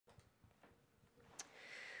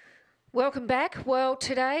Welcome back. Well,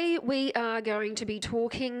 today we are going to be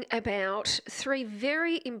talking about three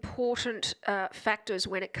very important factors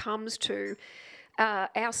when it comes to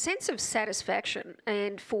our sense of satisfaction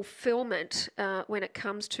and fulfillment when it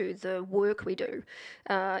comes to the work we do,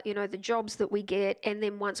 the jobs that we get, and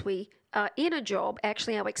then once we are in a job,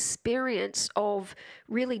 actually our experience of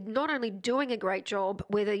really not only doing a great job,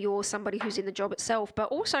 whether you're somebody who's in the job itself, but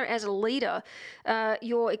also as a leader,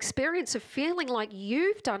 your experience of feeling like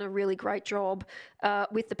you've done a really great job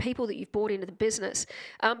with the people that you've brought into the business.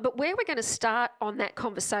 But where we're going to start on that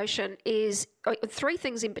conversation is three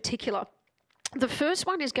things in particular. The first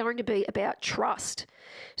one is going to be about trust.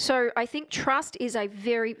 So I think trust is a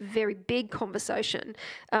very, very big conversation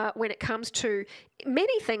when it comes to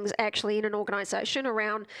many things actually in an organisation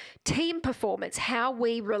around team performance, how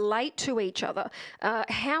we relate to each other,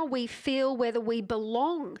 how we feel whether we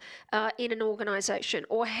belong in an organisation,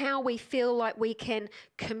 or how we feel like we can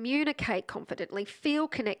communicate confidently, feel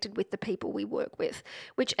connected with the people we work with,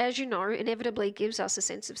 which, as you know, inevitably gives us a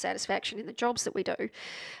sense of satisfaction in the jobs that we do.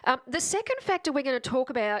 The second factor we're going to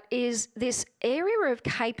talk about is this area of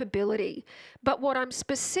capability. But what I'm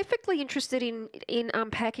specifically interested in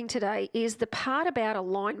unpacking today is the part about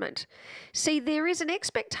alignment. See, there is an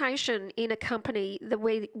expectation in a company that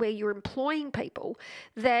where you're employing people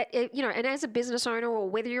that, and as a business owner, or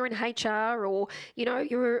whether you're in HR, or,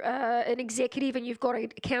 you're an executive and you've got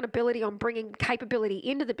accountability on bringing capability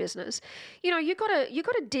into the business, you've got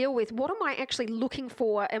to deal with what am I actually looking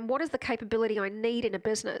for and what is the capability I need in a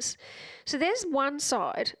business. So there's one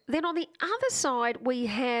side. Then on the other side, we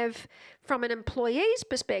have, from an employee's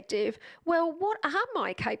perspective, well, what are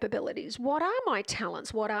my capabilities? What are my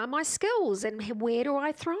talents? What are my skills? And where do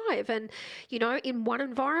I thrive? And, in one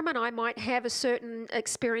environment, I might have a certain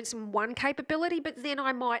experience in one capability, but then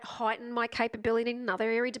I might heighten my capability in another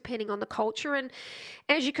area depending on the culture. And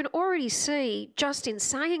as you can already see, just in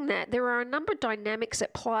saying that, there are a number of dynamics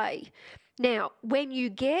at play. Now, when you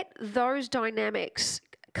get those dynamics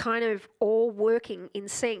kind of all working in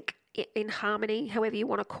sync, in harmony, however you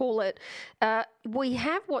want to call it, we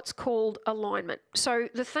have what's called alignment. So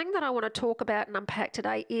the thing that I want to talk about and unpack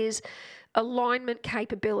today is alignment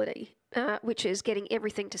capability, which is getting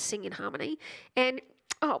everything to sing in harmony. And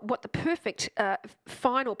what the perfect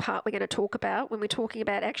final part we're going to talk about when we're talking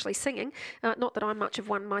about actually singing, not that I'm much of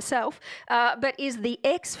one myself, but is the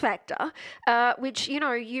X factor, which,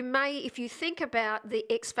 you may, if you think about the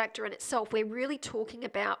X factor in itself, we're really talking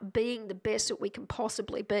about being the best that we can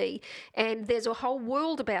possibly be. And there's a whole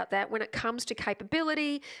world about that when it comes to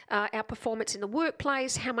capability, our performance in the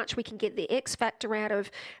workplace, how much we can get the X factor out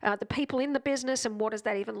of the people in the business, and what does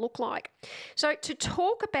that even look like. So to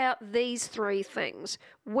talk about these three things,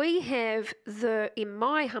 we have in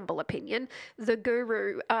my humble opinion, the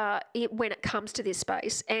guru when it comes to this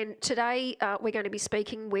space. And today we're going to be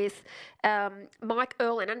speaking with Mike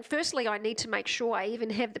Erlin. And firstly, I need to make sure I even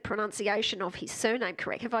have the pronunciation of his surname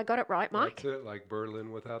correct. Have I got it right, Mike? That's it, like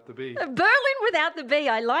Berlin without the B. Berlin without the B.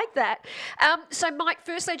 I like that. So, Mike,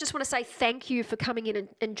 firstly, I just want to say thank you for coming in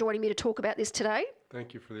and joining me to talk about this today.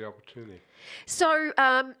 Thank you for the opportunity. So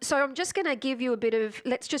I'm just going to give you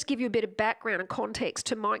let's just give you a bit of background and context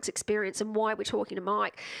to Mike's experience and why we're talking to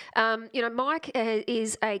Mike. Mike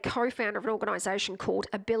is a co-founder of an organisation called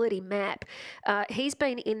AbilityMap. He's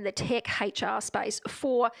been in the tech HR space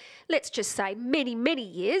for, let's just say, many, many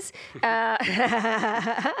years. Back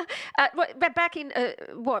in,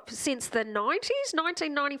 since the 90s,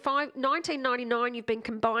 1995, 1999, you've been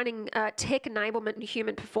combining tech enablement and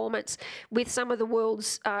human performance with some of the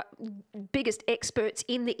world's biggest experts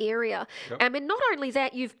in the area. Yep. And not only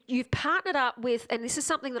that, you've partnered up with, and this is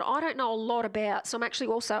something that I don't know a lot about, so I'm actually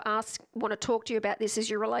also want to talk to you about this, is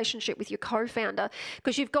your relationship with your co-founder,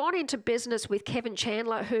 because you've gone into business with Kevin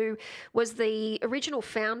Chandler, who was the original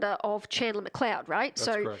founder of Chandler McLeod, right?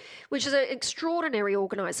 That's correct. Which is an extraordinary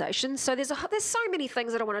organisation. So there's so many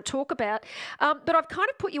things that I want to talk about, but I've kind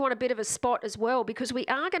of put you on a bit of a spot as well, because we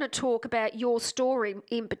are going to talk about your story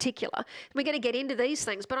in particular. We're going to get into these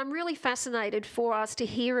things, but I'm really fascinated for us to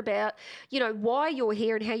hear about, why you're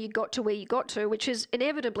here and how you got to where you got to, which is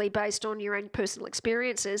inevitably based on your own personal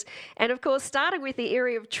experiences. And of course, starting with the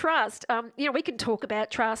area of trust, we can talk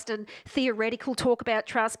about trust and theoretical talk about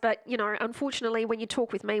trust, but, unfortunately, when you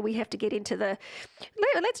talk with me, we have to get into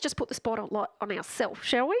let's just put the spot on ourselves,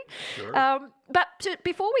 shall we? Sure. But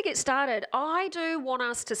before we get started, I do want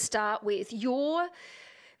us to start with your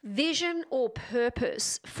vision or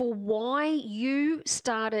purpose for why you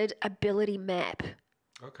started AbilityMap.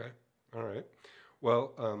 Okay. All right.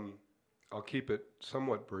 Well, I'll keep it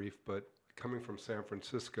somewhat brief, but coming from San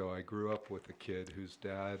Francisco, I grew up with a kid whose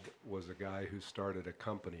dad was a guy who started a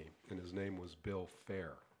company, and his name was Bill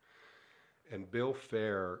Fair. And Bill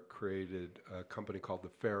Fair created a company called the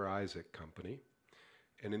Fair Isaac Company.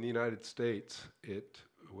 And in the United States, it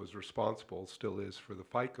was responsible, still is, for the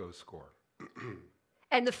FICO score.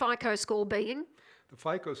 And the FICO score being? The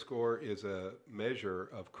FICO score is a measure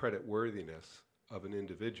of credit worthiness of an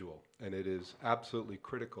individual, and it is absolutely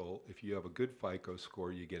critical. If you have a good FICO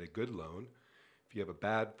score, you get a good loan. If you have a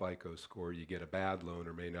bad FICO score, you get a bad loan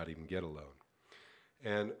or may not even get a loan.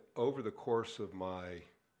 And over the course of my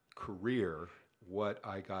career, what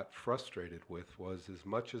I got frustrated with was, as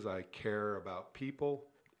much as I care about people,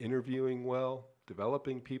 interviewing well,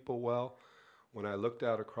 developing people well, when I looked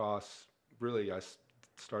out across, really, I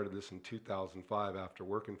started this in 2005 after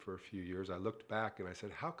working for a few years. I looked back and I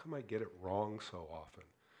said, how come I get it wrong so often?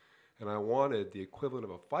 And I wanted the equivalent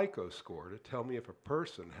of a FICO score to tell me if a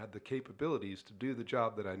person had the capabilities to do the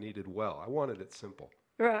job that I needed well. I wanted it simple.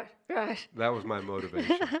 Right, right. That was my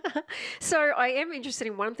motivation. So I am interested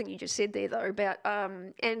in one thing you just said there, though, about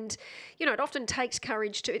and you know, it often takes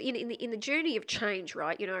courage to in the journey of change,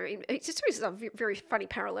 right? You know, it's just a very funny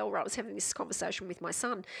parallel. Right, I was having this conversation with my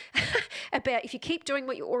son about, if you keep doing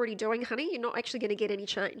what you're already doing, honey, you're not actually going to get any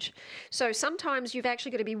change. So sometimes you've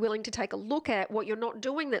actually got to be willing to take a look at what you're not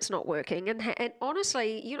doing that's not working, and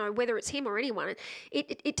honestly, you know, whether it's him or anyone,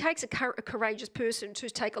 it takes a courageous person to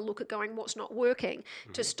take a look at going, what's not working.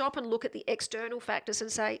 To stop and look at the external factors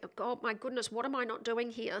and say, oh, God, my goodness, what am I not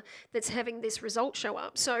doing here that's having this result show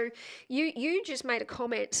up? So you just made a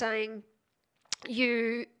comment saying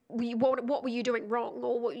what were you doing wrong,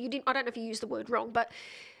 or what you didn't. I don't know if you used the word wrong, but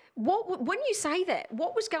when you say that,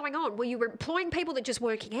 what was going on? Were you employing people that just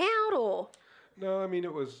working out, or? No, I mean,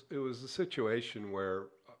 it was a situation where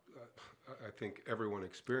I think everyone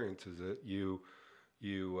experiences it. You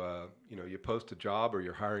post a job, or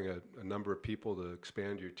you're hiring a number of people to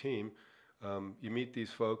expand your team. You meet these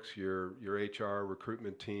folks, your HR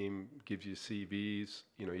recruitment team gives you CVs.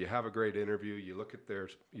 You know, you have a great interview. You look at their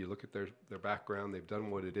background. They've done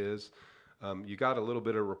what it is. You got a little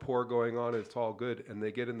bit of rapport going on. It's all good, and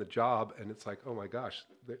they get in the job, and it's like, oh my gosh,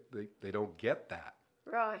 they don't get that.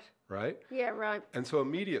 Right. Right. Yeah. Right. And so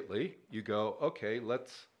immediately you go, okay,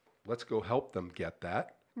 let's go help them get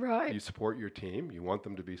that. Right. You support your team. You want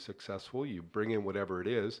them to be successful. You bring in whatever it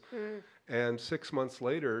is. And 6 months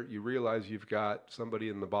later, you realize you've got somebody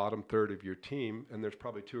in the bottom third of your team, and there's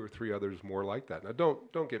probably 2 or 3 others more like that. Now,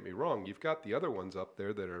 don't get me wrong. You've got the other ones up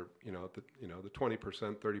there that are, the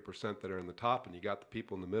 20%, 30% that are in the top, and you got the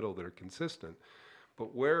people in the middle that are consistent.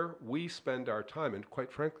 But where we spend our time, and quite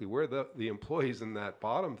frankly, where the employees in that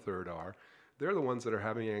bottom third are, they're the ones that are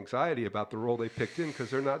having anxiety about the role they picked in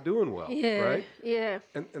because they're not doing well, right? Yeah.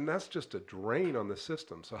 And that's just a drain on the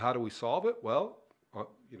system. So how do we solve it? Well,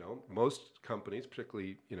 most companies,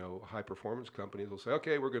 particularly, high performance companies, will say,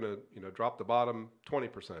 okay, we're going to drop the bottom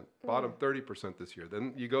 20%, bottom 30% this year.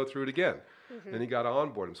 Then you go through it again. Then you got to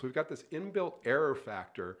onboard them. So we've got this inbuilt error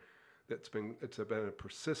factor it's been a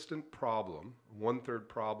persistent problem, 1/3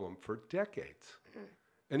 problem for decades.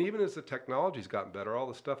 And even as the technology's gotten better, all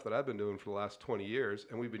the stuff that I've been doing for the last 20 years,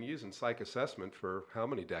 and we've been using psych assessment for how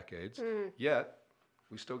many decades, yet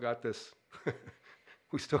we still got this,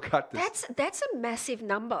 That's a massive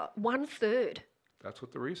number, 1/3. That's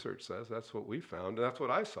what the research says. That's what we found. And that's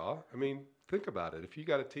what I saw. I mean, think about it. If you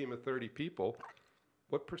got a team of 30 people,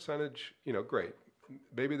 what percentage, great.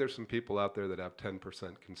 Maybe there's some people out there that have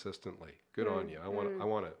 10% consistently. Good on you. I want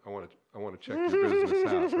to check your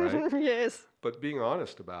business out, right? Yes. But being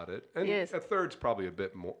honest about it, and yes. A third's probably a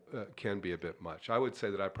bit more, can be a bit much. I would say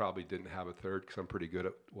that I probably didn't have a third because I'm pretty good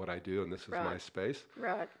at what I do, and this is my space.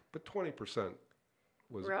 Right. But 20%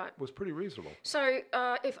 was pretty reasonable. So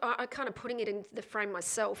if I kind of putting it in the frame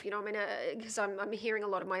myself, because I'm hearing a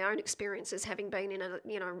lot of my own experiences, having been in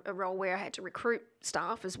a role where I had to recruit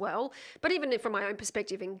staff as well. But even from my own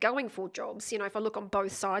perspective in going for jobs, if I look on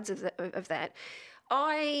both sides of that,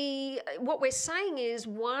 what we're saying is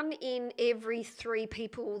 1 in every 3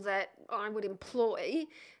 people that I would employ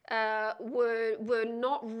were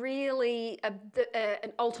not really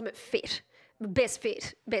an ultimate fit. Best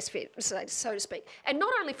fit, so to speak. And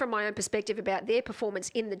not only from my own perspective about their performance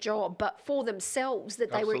in the job, but for themselves,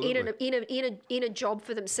 that they were in a job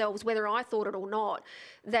for themselves, whether I thought it or not,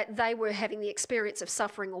 that they were having the experience of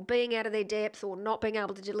suffering or being out of their depth or not being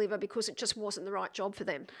able to deliver because it just wasn't the right job for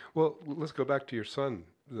them. Well, let's go back to your son,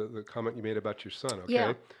 the comment you made about your son, okay?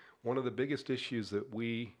 Yeah. One of the biggest issues that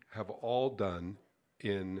we have all done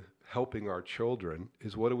in helping our children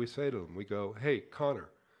is, what do we say to them? We go, hey,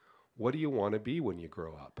 Connor, what do you want to be when you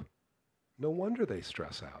grow up? No wonder they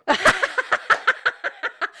stress out.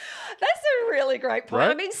 really great point.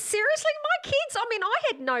 Right? I mean, seriously, my kids, I mean, I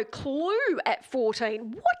had no clue at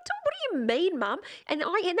 14. What do you mean, Mum? And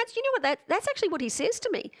that's, you know what, that's actually what he says to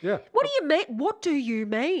me. Yeah. What do you mean? What do you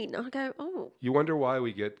mean? I go, oh. You wonder why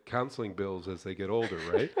we get counseling bills as they get older,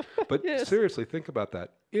 right? But Yes. seriously, think about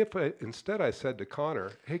that. If instead I said to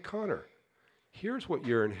Connor, hey, Connor, here's what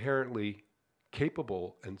you're inherently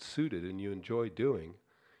capable and suited and you enjoy doing.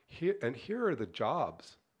 Here are the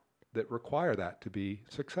jobs that require that to be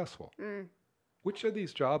successful. Which of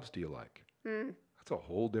these jobs do you like? That's a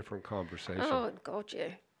whole different conversation. Oh, God, yeah.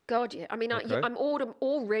 God, yeah. I mean, Okay. I'm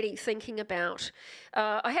already thinking about...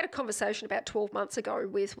 I had a conversation about 12 months ago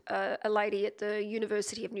with a lady at the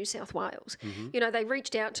University of New South Wales. You know, they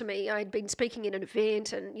reached out to me. I had been speaking in an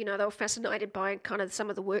event and, you know, they were fascinated by kind of some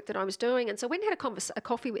of the work that I was doing. And so I went and had a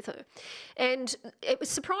coffee with her. And it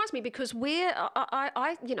surprised me because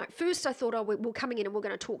you know, first I thought, oh, we're coming in and we're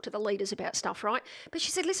going to talk to the leaders about stuff, right? But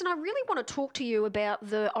she said, listen, I really want to talk to you about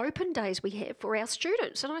the open days we have for our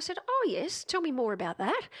students. And I said, oh, yes, tell me more about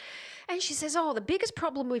that. And she says, oh, the biggest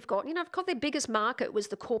problem we've got, you know, of course, their biggest market was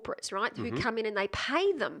the corporates, right, who come in and they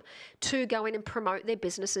pay them to go in and promote their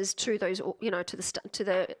businesses to those, you know, to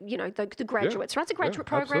the graduates, right? It's a graduate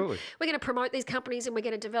program. Absolutely. We're going to promote these companies and we're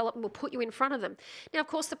going to develop and we'll put you in front of them. Now, of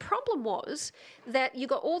course, the problem was that you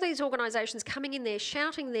got all these organisations coming in there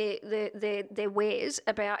shouting their wares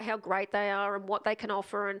about how great they are and what they can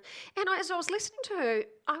offer. And as I was listening to her,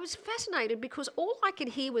 I was fascinated because all I could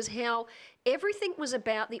hear was how everything was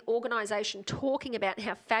about the organisation talking about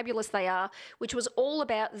how fabulous they are, which was all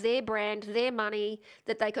about their brand, their money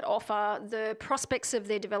that they could offer, the prospects of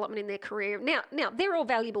their development in their career. Now they're all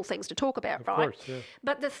valuable things to talk about, right? Of course, yeah.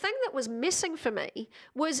 But the thing that was missing for me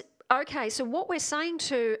was, okay, so what we're saying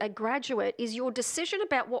to a graduate is your decision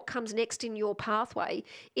about what comes next in your pathway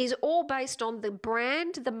is all based on the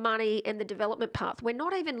brand, the money, and the development path. We're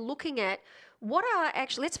not even looking at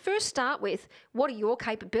let's first start with, what are your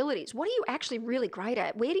capabilities? What are you actually really great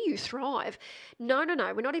at? Where do you thrive? No,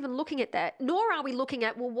 we're not even looking at that. Nor are we looking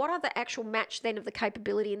at, well, what are the actual match then of the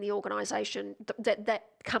capability in the organisation that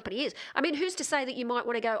company is? I mean, who's to say that you might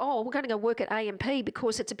want to go, oh, we're going to go work at AMP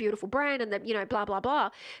because it's a beautiful brand and you know, blah, blah,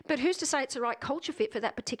 blah. But who's to say it's the right culture fit for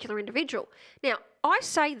that particular individual? Now, I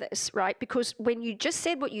say this, right, because when you just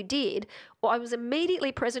said what you did, I was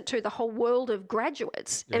immediately present to the whole world of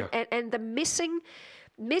graduates and the missing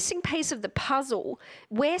piece of the puzzle.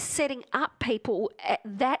 We're setting up people at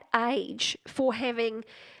that age for having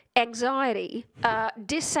anxiety,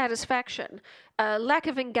 dissatisfaction, lack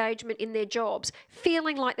of engagement in their jobs,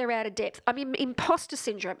 feeling like they're out of depth. I mean, imposter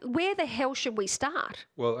syndrome. Where the hell should we start?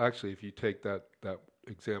 Well, actually, if you take that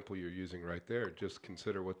example you're using right there, just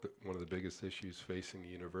consider what one of the biggest issues facing the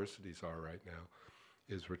universities are right now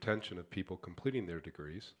is retention of people completing their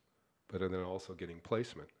degrees, but then also getting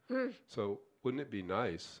placement. So wouldn't it be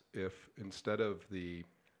nice if instead of the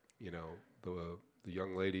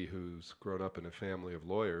young lady who's grown up in a family of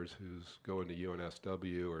lawyers who's going to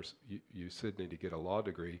UNSW or U Sydney to get a law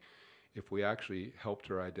degree, if we actually helped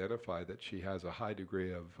her identify that she has a high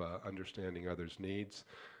degree of understanding others' needs,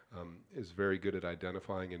 is very good at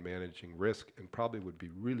identifying and managing risk, and probably would be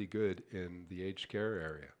really good in the aged care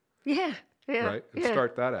area. Yeah. Right? And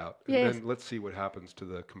start that out. And Yes. then let's see what happens to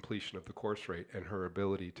the completion of the course rate and her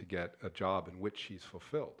ability to get a job in which she's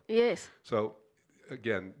fulfilled. Yes. So,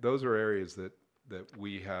 again, those are areas that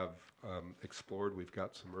we have explored. We've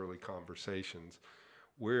got some early conversations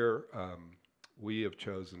where we have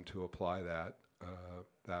chosen to apply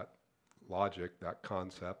that logic, that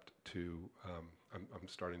concept to... I'm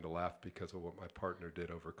starting to laugh because of what my partner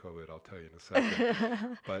did over COVID. I'll tell you in a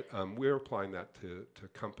second. But we're applying that to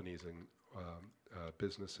companies and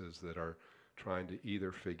businesses that are trying to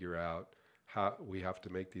either figure out how we have to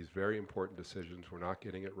make these very important decisions. We're not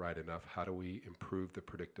getting it right enough. How do we improve the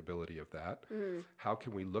predictability of that? How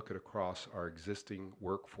can we look at across our existing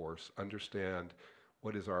workforce, understand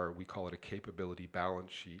what is we call it a capability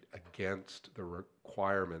balance sheet against the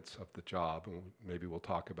requirements of the job. And maybe we'll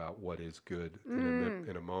talk about what is good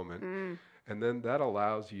in a moment. And then that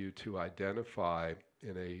allows you to identify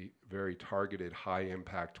in a very targeted, high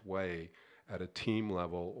impact way at a team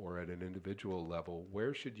level or at an individual level,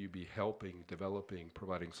 where should you be helping, developing,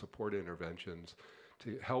 providing support interventions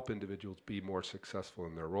to help individuals be more successful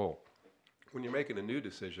in their role. When you're making a new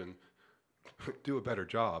decision, do a better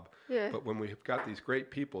job. Yeah. But when we've got these great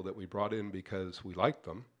people that we brought in because we liked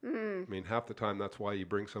them, I mean, half the time that's why you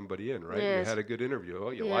bring somebody in, right? Yes. You had a good interview. Oh,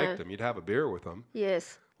 you Yeah. liked them. You'd have a beer with them.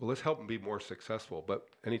 Yes. Well, let's help them be more successful. But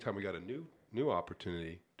anytime we got a new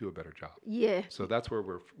opportunity, do a better job. Yeah. So that's where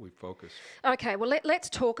we focus. Okay, well, let's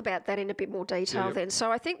talk about that in a bit more detail then.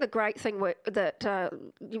 So I think the great thing that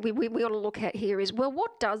we want to look at here is, well,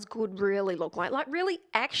 what does good really look like? Like, really,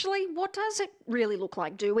 actually, what does it really look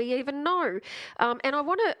like? Do we even know? And I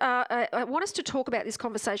want us to talk about this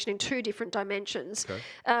conversation in two different dimensions. Okay.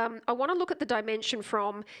 I want to look at the dimension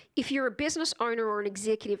from if you're a business owner or an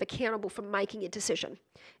executive accountable for making a decision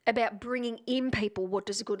about bringing in people, what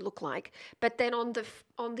does good look like? But then on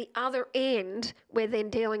the other end, we're then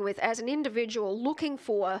dealing with, as an individual, looking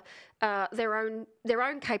for their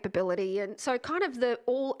own capability. And so kind of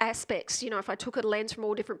all aspects, if I took a lens from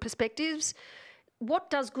all different perspectives, what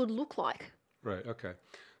does good look like? Right, okay.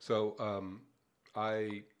 So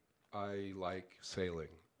I like sailing.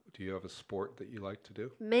 Do you have a sport that you like to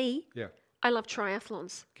do? Me? Yeah. I love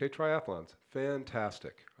triathlons. Okay, triathlons.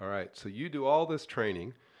 Fantastic. All right, so you do all this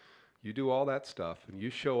training, you do all that stuff, and you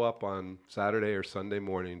show up on Saturday or Sunday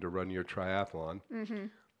morning to run your triathlon. Mm-hmm.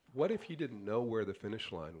 What if you didn't know where the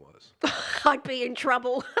finish line was? I'd be in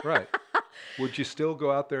trouble. Right. Would you still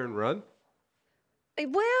go out there and run?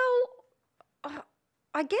 Well,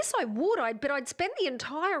 I guess I would, but I'd spend the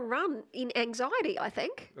entire run in anxiety, I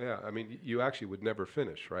think. Yeah, I mean, you actually would never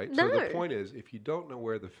finish, right? No. So the point is, if you don't know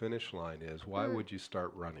where the finish line is, why would you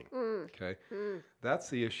start running? Okay? That's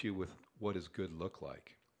the issue with what does good look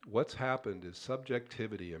like. What's happened is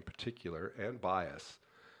subjectivity in particular and bias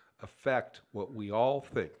affect what we all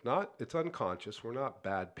think. It's unconscious, we're not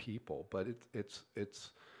bad people, but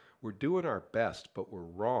we're doing our best, but we're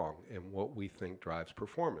wrong in what we think drives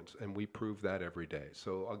performance, and we prove that every day.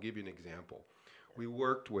 So I'll give you an example. We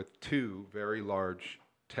worked with two very large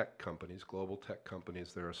tech companies, global tech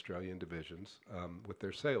companies, their Australian divisions, with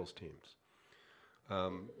their sales teams.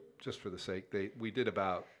 Just for the sake, we did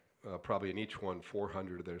about probably in each one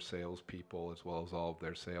 400 of their salespeople as well as all of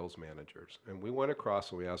their sales managers. And we went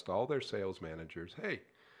across and we asked all their sales managers, hey,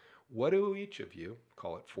 what do each of you,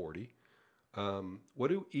 call it 40, what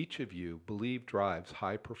do each of you believe drives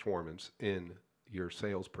high performance in your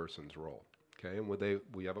salesperson's role? Okay, and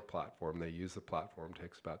we have a platform. They use the platform.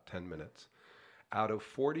 Takes about 10 minutes. Out of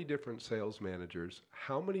 40 different sales managers,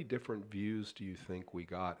 how many different views do you think we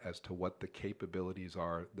got as to what the capabilities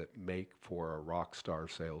are that make for a rock star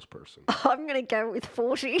salesperson? I'm going to go with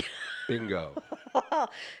 40. Bingo.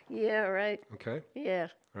 Yeah, right. Okay. Yeah.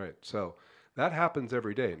 All right. So that happens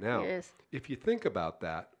every day. Now, Yes. if you think about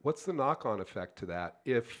that, what's the knock-on effect to that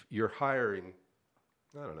if you're hiring,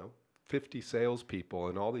 I don't know, 50 salespeople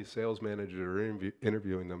and all these sales managers are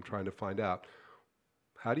interviewing them trying to find out,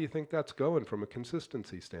 how do you think that's going from a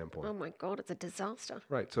consistency standpoint? Oh my God, it's a disaster.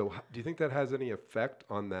 Right. So do you think that has any effect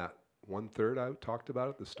on that 1/3 I talked about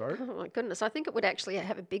at the start? Oh my goodness, I think it would actually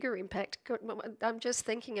have a bigger impact. I'm just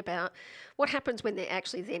thinking about what happens when they're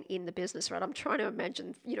actually then in the business, right? I'm trying to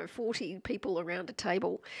imagine, 40 people around a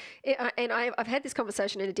table. And I've had this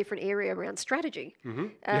conversation in a different area around strategy.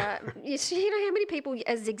 Mm-hmm. You see, how many people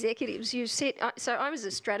as executives you sit, so I was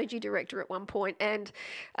a strategy director at one point and,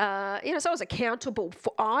 so I was accountable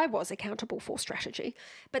for strategy.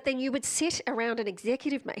 But then you would sit around an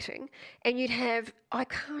executive meeting and you'd have, I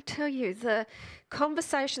can't tell you, the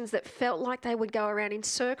conversations that felt like they would go around in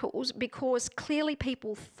circles because clearly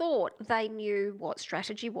people thought they knew what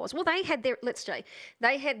strategy was. Well, they had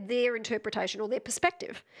their interpretation or their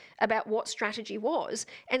perspective about what strategy was.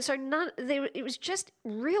 And so it was just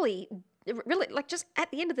really like just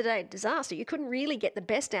at the end of the day, a disaster. You couldn't really get the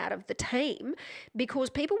best out of the team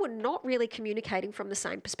because people were not really communicating from the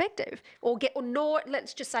same perspective nor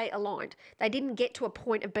let's just say aligned. They didn't get to a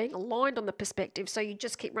point of being aligned on the perspective, so you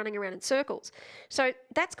just keep running around in circles. So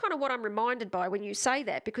that's kind of what I'm reminded by when you say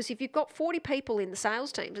that, because if you've got 40 people in the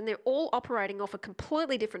sales teams and they're all operating off a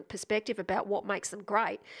completely different perspective about what makes them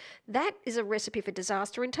great, that is a recipe for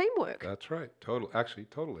disaster in teamwork. That's right.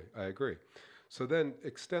 Totally. I agree. So then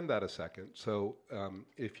extend that a second. So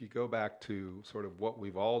if you go back to sort of what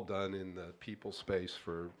we've all done in the people space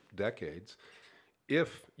for decades,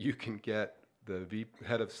 if you can get the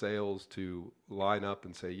head of sales to line up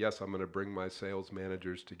and say, yes, I'm going to bring my sales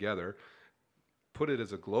managers together, put it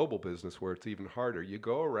as a global business where it's even harder. You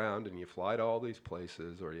go around and you fly to all these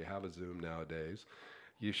places, or you have a Zoom nowadays.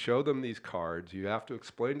 You show them these cards. You have to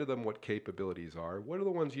explain to them what capabilities are. What are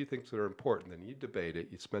the ones you think that are important? Then you debate it.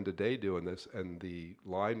 You spend a day doing this, and the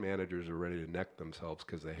line managers are ready to neck themselves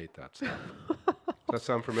because they hate that stuff. Does that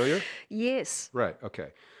sound familiar? Yes. Right. Okay.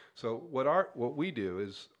 So what we do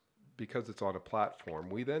is, because it's on a platform,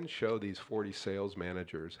 we then show these 40 sales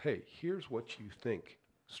managers, hey, here's what you think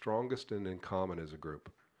strongest and in common as a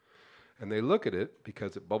group. And they look at it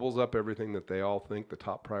because it bubbles up everything that they all think the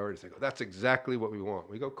top priorities. They go, that's exactly what we want.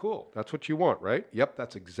 We go, cool. That's what you want, right? Yep,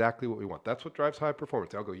 that's exactly what we want. That's what drives high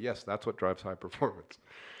performance. They'll go, yes, that's what drives high performance.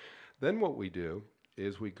 Then what we do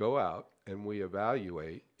is we go out and we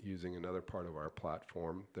evaluate using another part of our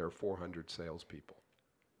platform. There are 400 salespeople,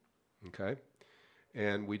 okay?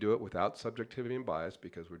 And we do it without subjectivity and bias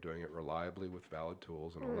because we're doing it reliably with valid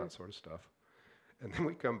tools and all that sort of stuff. And then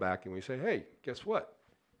we come back and we say, hey, guess what?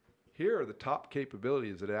 Here are the top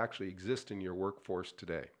capabilities that actually exist in your workforce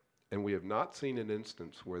today. And we have not seen an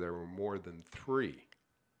instance where there were more than 3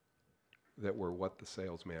 that were what the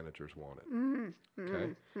sales managers wanted.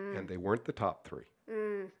 Okay? And they weren't the top 3.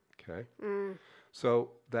 Okay?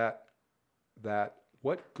 So that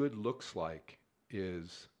what good looks like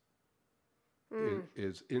is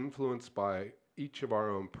influenced by each of our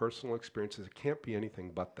own personal experiences. It can't be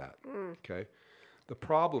anything but that. Okay? The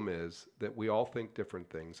problem is that we all think different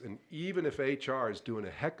things. And even if HR is doing a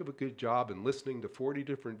heck of a good job in listening to 40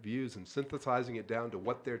 different views and synthesizing it down to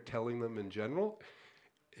what they're telling them in general,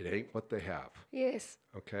 it ain't what they have. Yes.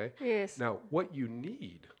 Okay? Yes. Now, what you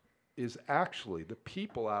need is actually the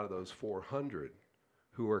people out of those 400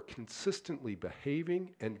 who are consistently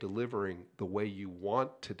behaving and delivering the way you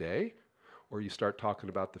want today, or you start talking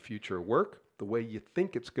about the future of work, the way you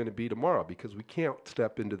think it's going to be tomorrow, because we can't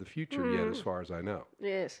step into the future yet as far as I know.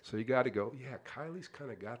 Yes. So you got to go, yeah, Kylie's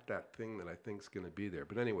kind of got that thing that I think's going to be there.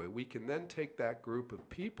 But anyway, we can then take that group of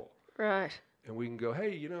people. Right. And we can go,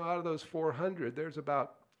 hey, you know, out of those 400, there's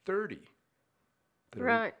about 30 that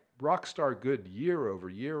Right. are rock star good year over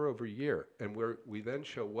year over year. And we then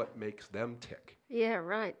show what makes them tick. Yeah,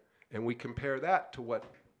 right. And we compare that to what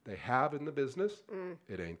they have in the business.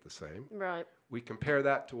 It ain't the same. Right. We compare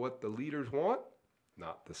that to what the leaders want.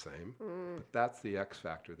 Not the same. But that's the X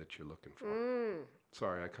factor that you're looking for.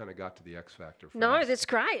 Sorry, I kind of got to the X factor fast. No, that's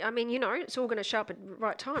great. I mean, you know, it's all going to show up at the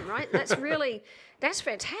right time, right? That's really, that's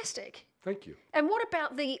fantastic. Thank you. And what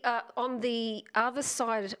about the on the other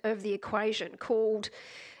side of the equation called,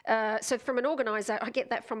 so from an organisation, I get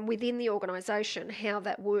that from within the organisation, how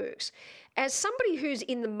that works. As somebody who's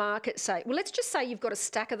in the market, say, well, let's just say you've got a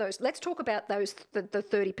stack of those. Let's talk about those, the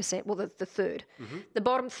 30%, well, the third, the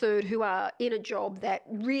bottom third who are in a job that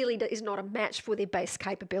really is not a match for their base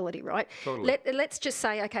capability, right? Totally. Let's just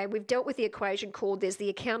say, okay, we've dealt with the equation called there's the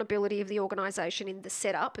accountability of the organisation in the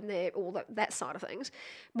setup and all that side of things.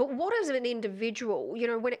 But what is an individual, you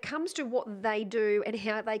know, when it comes to what they do and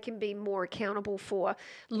how they can be more accountable for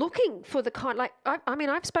looking for the kind, like, I mean,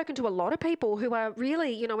 I've spoken to a lot of people who are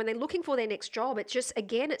really, you know, when they're looking for their next job, it's just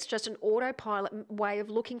an autopilot way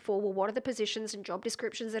of looking for, well, what are the positions and job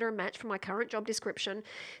descriptions that are a match for my current job description?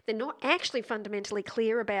 They're not actually fundamentally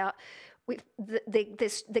clear about with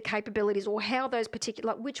the capabilities or how those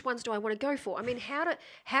particular, like, which ones do I want to go for? I mean, how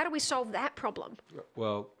do we solve that problem?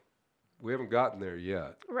 Well, we haven't gotten there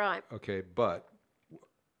yet. Right. Okay, but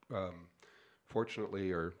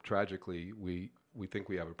fortunately or tragically, we think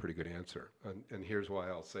we have a pretty good answer. And here's why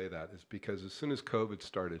I'll say that is because as soon as COVID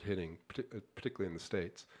started hitting, particularly in the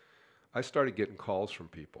States, I started getting calls from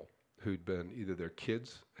people who'd been, either their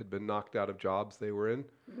kids had been knocked out of jobs they were in,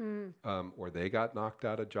 or they got knocked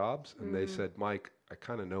out of jobs, and they said, Mike, I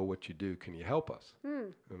kind of know what you do. Can you help us?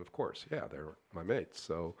 And of course, yeah, they're my mates.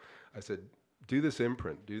 So I said, do this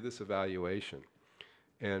imprint, do this evaluation.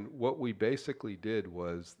 And what we basically did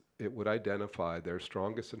was it would identify their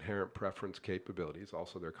strongest inherent preference capabilities,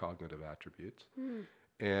 also their cognitive attributes.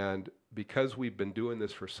 And because we've been doing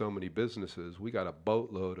this for so many businesses, we got a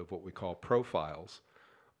boatload of what we call profiles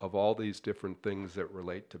of all these different things that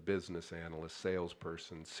relate to business analyst,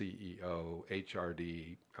 salesperson, CEO,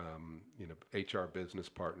 HRD, HR business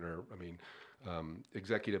partner,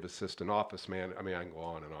 executive assistant, office man. I mean, I can go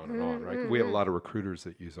on and on and on, right? We have a lot of recruiters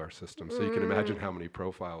that use our system, so you can imagine how many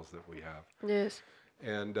profiles that we have. Yes.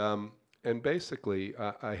 And basically,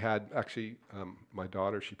 I had actually my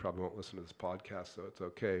daughter. She probably won't listen to this podcast, so it's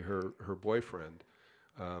okay. Her boyfriend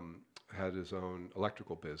had his own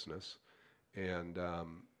electrical business, and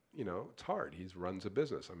it's hard. He runs a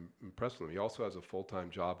business. I'm impressed with him. He also has a full-time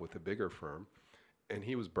job with a bigger firm, and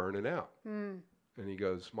he was burning out. And he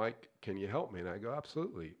goes, Mike, can you help me? And I go,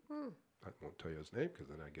 absolutely. I won't tell you his name because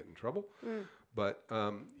then I get in trouble. But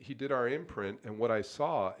he did our imprint, and what I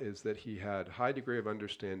saw is that he had high degree of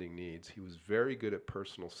understanding needs. He was very good at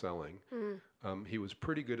personal selling. He was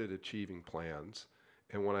pretty good at achieving plans.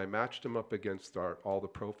 And when I matched him up against all the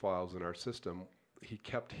profiles in our system, he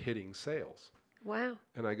kept hitting sales. Wow.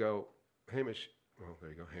 And I go, Hamish, well, there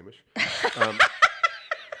you go, Hamish.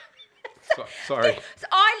 Sorry. So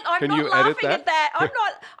I'm Can not you edit laughing at that? that.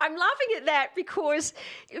 I'm laughing at that because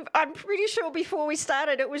I'm pretty sure before we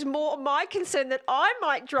started it was more my concern that I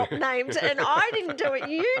might drop names and I didn't do it.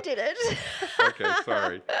 You did it. Okay,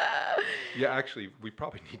 sorry. Yeah, actually, we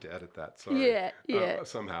probably need to edit that. Sorry. Yeah.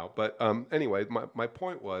 Somehow. But anyway, my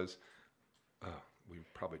point was, we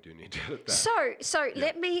probably do need to edit that. So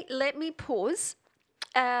let me pause,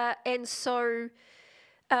 and so.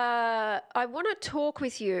 I want to talk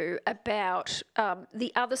with you about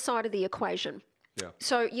the other side of the equation. Yeah.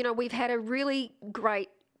 So, we've had a really great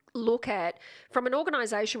look at from an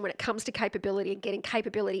organisation when it comes to capability and getting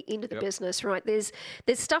capability into the business, right? There's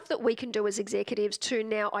stuff that we can do as executives to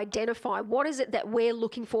now identify what is it that we're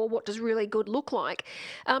looking for, what does really good look like.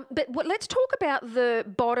 But let's talk about the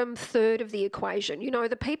bottom third of the equation.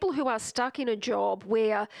 The people who are stuck in a job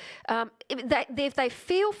where if they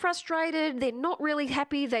feel frustrated, they're not really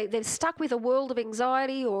happy, they're stuck with a world of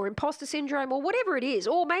anxiety or imposter syndrome or whatever it is,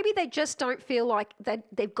 or maybe they just don't feel like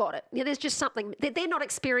they've got it. There's just something they're not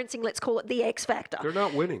experiencing. Let's call it the X factor. They're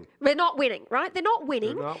not winning. They're not winning, right? They're not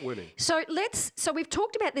winning. They're not winning. So we've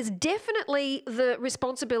talked about there's definitely the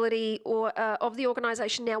responsibility of the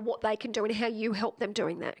organisation now, what they can do and how you help them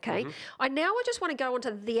doing that, okay? I just want to go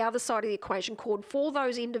onto the other side of the equation called for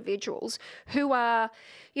those individuals who are,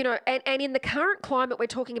 and in the current climate, we're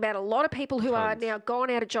talking about a lot of people who are now gone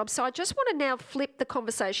out of jobs. So I just want to now flip the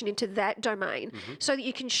conversation into that domain so that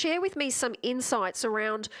you can share with me some insights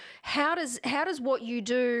around how does what you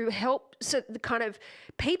do help so the kind of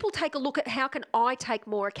people take a look at how can I take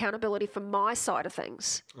more accountability from my side of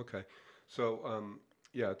things? Okay. So,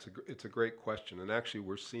 it's a great question. And actually,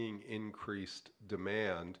 we're seeing increased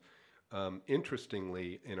demand,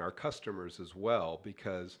 interestingly, in our customers as well,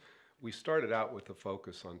 because we started out with a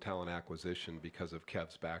focus on talent acquisition because of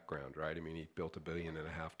Kev's background, right? I mean, he built $1.5 billion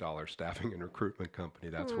staffing and recruitment company.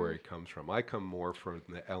 That's where he comes from. I come more from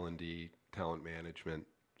the L&D talent management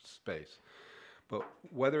space. But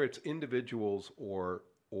whether it's individuals or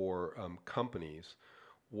companies,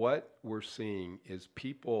 what we're seeing is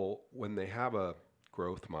people, when they have a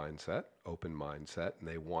growth mindset, open mindset, and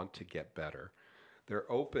they want to get better,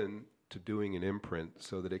 they're open to doing an imprint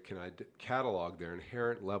so that it can catalog their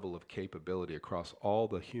inherent level of capability across all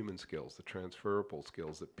the human skills, the transferable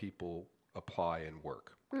skills that people apply in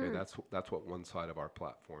work. Okay, that's what one side of our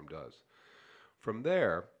platform does. From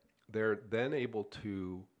there, they're then able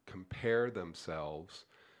to compare themselves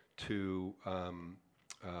to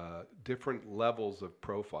different levels of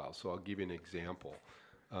profile. So I'll give you an example.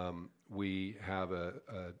 We have a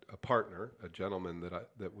partner, a gentleman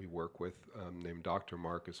that we work with named Dr.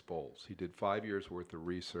 Marcus Bowles. He did 5 years worth of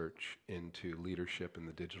research into leadership in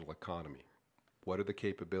the digital economy. What are the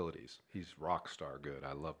capabilities? He's rock star good.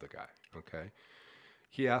 I love the guy, okay?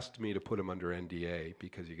 He asked me to put him under NDA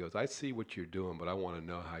because he goes, I see what you're doing, but I want to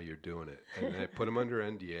know how you're doing it. And I put him under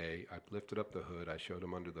NDA. I lifted up the hood. I showed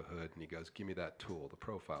him under the hood, and he goes, give me that tool, the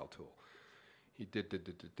profile tool. He did,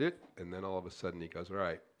 and then all of a sudden he goes, all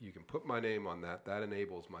right, you can put my name on that. That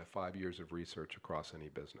enables my 5 years of research across any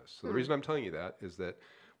business. So the reason I'm telling you that is that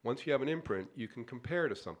once you have an imprint, you can compare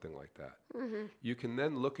to something like that. You can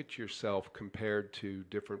then look at yourself compared to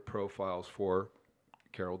different profiles for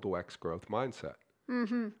Carol Dweck's growth mindset.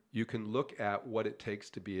 You can look at what it takes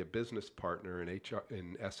to be a business partner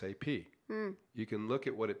in SAP. You can look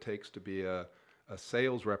at what it takes to be a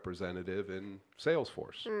sales representative in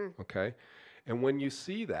Salesforce. Okay, and when you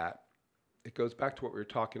see that, it goes back to what we were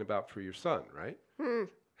talking about for your son, right?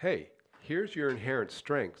 Hey, here's your inherent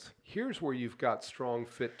strengths. Here's where you've got strong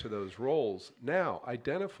fit to those roles. Now,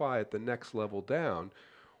 identify at the next level down,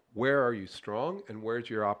 where are you strong and where's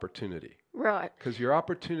your opportunity? Right. Because your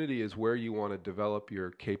opportunity is where you want to develop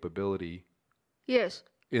your capability. Yes.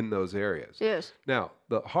 In those areas. Yes. Now,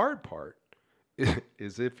 the hard part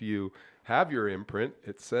is if you have your imprint,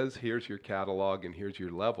 it says here's your catalog and here's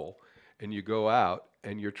your level, and you go out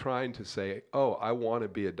and you're trying to say, oh, I want to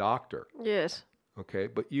be a doctor. Yes. Okay,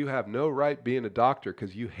 but you have no right being a doctor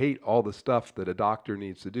because you hate all the stuff that a doctor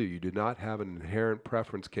needs to do. You do not have an inherent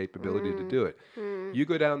preference capability to do it. You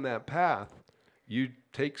go down that path, you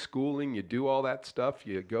take schooling, you do all that stuff,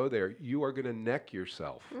 you go there, you are going to neck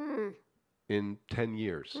yourself in 10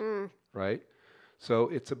 years, right? So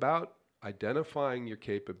it's about identifying your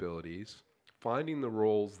capabilities, finding the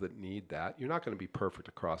roles that need that. You're not going to be perfect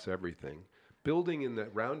across everything.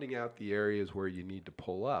 Rounding out the areas where you need to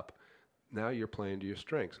pull up. Now you're playing to your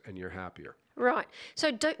strengths and you're happier. Right.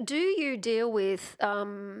 So do you deal with,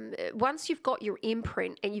 once you've got your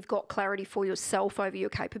imprint and you've got clarity for yourself over your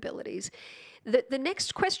capabilities, The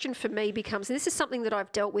next question for me becomes, and this is something that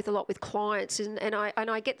I've dealt with a lot with clients, and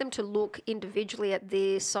I get them to look individually at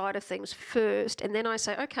their side of things first, and then I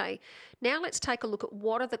say, okay, now let's take a look at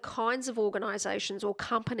what are the kinds of organisations or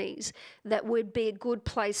companies that would be a good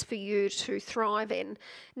place for you to thrive in.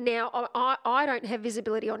 Now, I don't have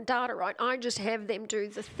visibility on data, right? I just have them do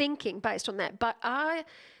the thinking based on that. But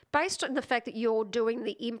based on the fact that you're doing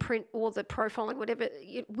the imprint or the profiling, whatever,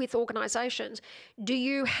 with organisations, do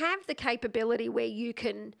you have the capability where you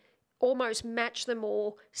can almost match them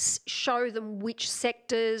or show them which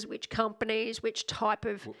sectors, which companies, which type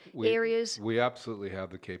of areas? We absolutely have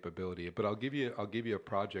the capability, but I'll give you a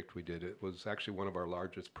project we did. It was actually one of our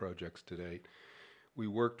largest projects to date. We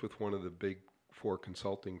worked with one of the big 4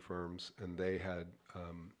 consulting firms, and they had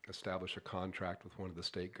established a contract with one of the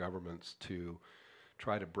state governments to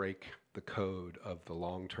try to break the code of the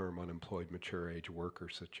long-term unemployed mature age worker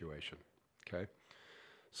situation. Okay,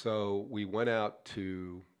 so we went out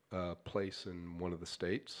to place in one of the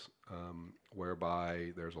states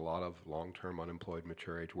whereby there's a lot of long-term unemployed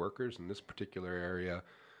mature age workers. In this particular area,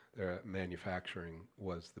 manufacturing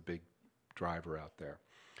was the big driver out there.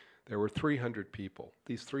 There were 300 people.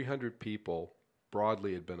 These 300 people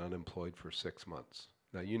broadly had been unemployed for 6 months.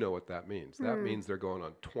 Now, you know what that means. That means they're going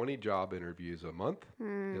on 20 job interviews a month,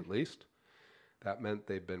 at least. That meant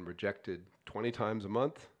they've been rejected 20 times a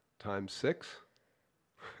month, times 6.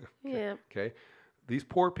 Yeah. Okay. These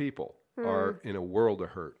poor people are in a world of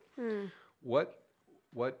hurt.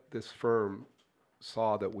 What this firm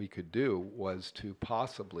saw that we could do was to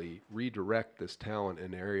possibly redirect this talent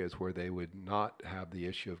in areas where they would not have the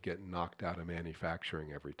issue of getting knocked out of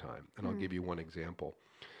manufacturing every time. And I'll give you one example.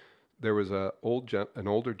 There was an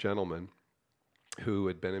older gentleman who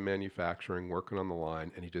had been in manufacturing, working on the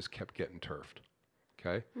line, and he just kept getting turfed.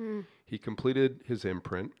 Okay? He completed his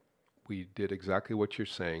imprint. We did exactly what you're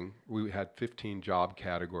saying. We had 15 job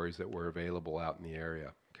categories that were available out in the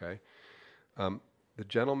area. Okay? The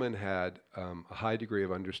gentleman had a high degree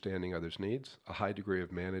of understanding others' needs, a high degree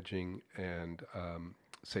of managing and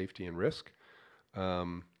safety and risk.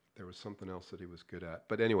 There was something else that he was good at.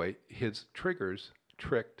 But anyway, his triggers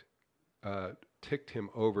ticked him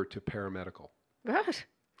over to paramedical. Right.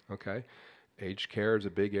 Okay. Aged care is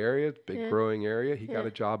a big area, big growing area. He got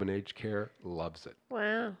a job in aged care, loves it.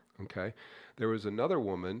 Wow. Okay. There was another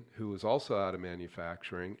woman who was also out of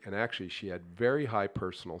manufacturing, and actually she had very high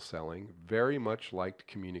personal selling, very much liked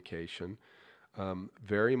communication,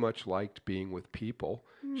 very much liked being with people.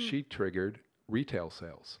 She triggered retail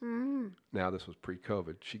sales. Now, this was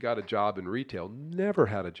pre-COVID. She got a job in retail, never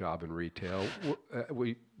had a job in retail.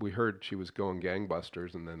 We heard she was going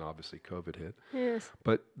gangbusters, and then obviously COVID hit. Yes.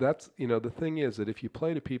 But that's, the thing is that if you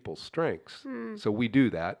play to people's strengths, so we do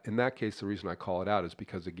that. In that case, the reason I call it out is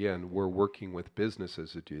because, again, we're working with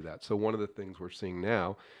businesses to do that. So one of the things we're seeing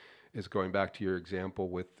now is, going back to your example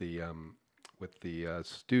with the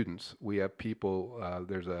students, we have people,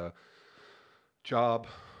 there's a job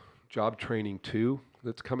training 2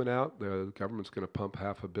 that's coming out. The government's going to pump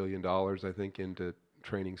 $500 million, I think, into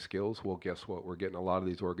training skills. Well, guess what? We're getting a lot of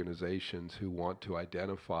these organizations who want to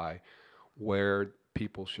identify where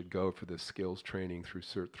people should go for this skills training through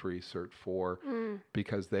Cert 3, Cert 4,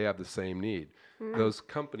 because they have the same need. Those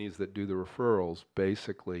companies that do the referrals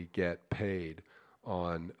basically get paid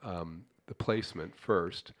on the placement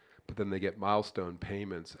first, but then they get milestone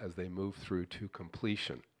payments as they move through to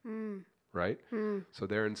completion. Right? So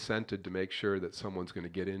they're incented to make sure that someone's going to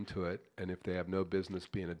get into it, and if they have no business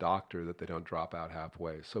being a doctor, that they don't drop out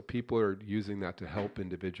halfway. So people are using that to help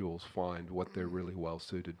individuals find what they're really well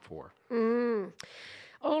suited for.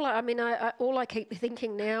 All I keep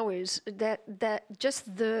thinking now is that just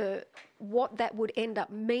what that would end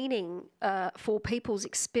up meaning for people's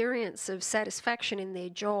experience of satisfaction in their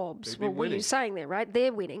jobs. Well, what you're saying there, right?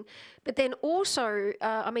 They're winning. But then also,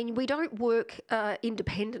 we don't work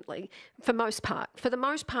independently for most part. For the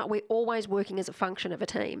most part, we're always working as a function of a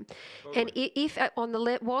team. Totally. And if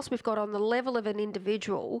whilst we've got on the level of an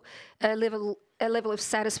individual, a level of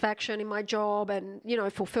satisfaction in my job and,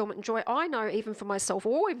 fulfillment and joy, I know even for myself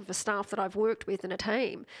or even for staff that I've worked with in a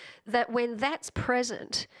team, that when that's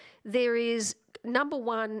present, there is, number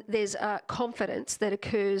one, there's confidence that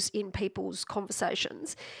occurs in people's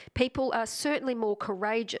conversations. People are certainly more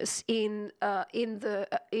courageous in the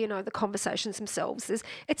conversations themselves.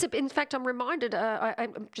 In fact, I'm reminded. I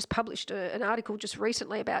just published an article just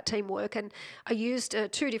recently about teamwork, and I used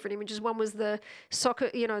 2 different images. One was the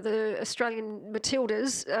soccer, the Australian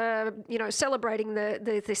Matildas, celebrating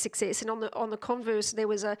the success, and on the converse, there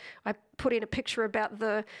was I put in a picture about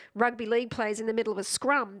the rugby league players in the middle of a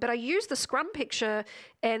scrum, but I used the scrum picture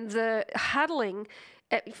and the huddling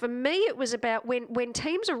for me, it was about when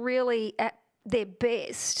teams are really at their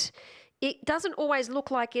best, it doesn't always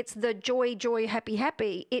look like it's the joy, joy, happy,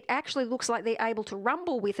 happy. It actually looks like they're able to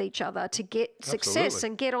rumble with each other to get success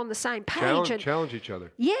and get on the same page. Challenge each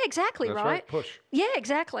other. Yeah, exactly. That's right. Push. Yeah,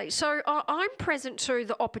 exactly. So I'm present to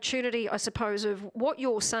the opportunity, I suppose, of what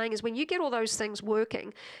you're saying is when you get all those things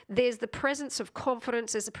working, there's the presence of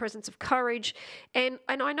confidence, there's the presence of courage. And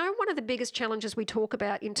I know one of the biggest challenges we talk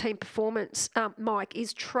about in team performance, Mike,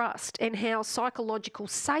 is trust, and how psychological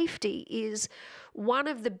safety is one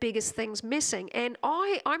of the biggest things missing. And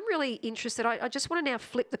I'm really interested. I just want to now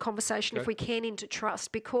flip the conversation, if we can, into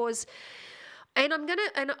trust, because, and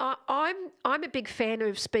I'm a big fan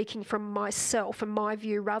of speaking from myself and my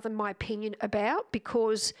view rather than my opinion about,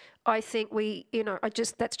 because I think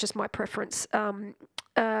that's just my preference.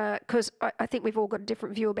 Because I think we've all got a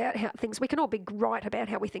different view about how things. We can all be right about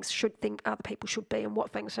how we think other people should be and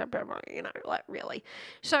what things are, like really.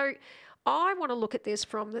 So I want to look at this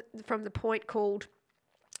from the point called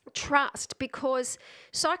trust, because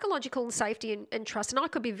psychological safety and trust, and I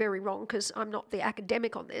could be very wrong because I'm not the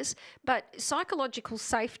academic on this, but psychological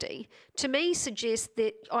safety to me suggests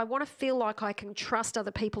that I want to feel like I can trust other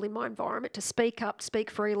people in my environment to speak up, speak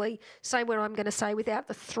freely, say what I'm going to say without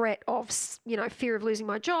the threat of, fear of losing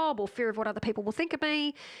my job or fear of what other people will think of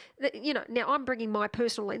me. Now I'm bringing my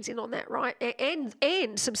personal lens in on that, right?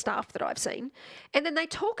 And some stuff that I've seen. And then they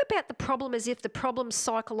talk about the problem as if the problem's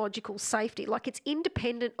psychological safety, like it's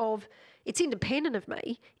independent of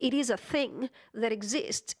me. It is a thing that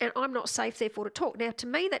exists, and I'm not safe, therefore, to talk. Now, to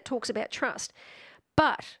me, that talks about trust.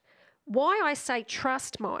 But why I say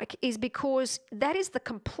trust, Mike, is because that is the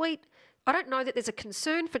complete. I don't know that there's a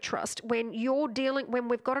concern for trust when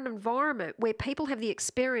we've got an environment where people have the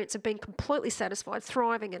experience of being completely satisfied,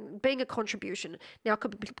 thriving, and being a contribution. Now, I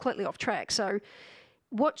could be completely off track. So,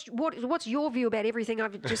 what's your view about everything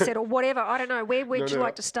I've just said, or whatever? I don't know. Where would you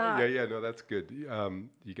like to start? Yeah, no, that's good.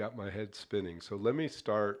 You got my head spinning. So let me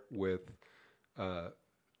start with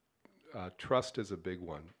trust is a big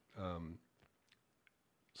one.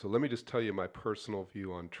 So let me just tell you my personal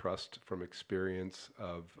view on trust from experience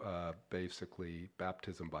of basically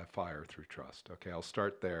baptism by fire through trust. Okay, I'll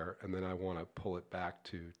start there, and then I want to pull it back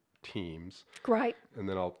to teams. Great. And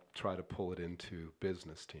then I'll try to pull it into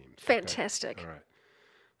business teams. Fantastic. Okay? All right.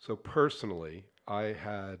 So personally, I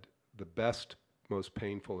had the best, most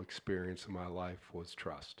painful experience in my life was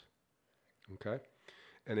trust. Okay?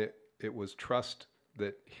 And it was trust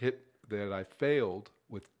that I failed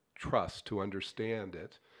with trust to understand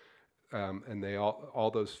it. And all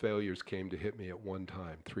those failures came to hit me at one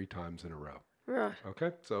time, 3 times in a row. Right. Okay?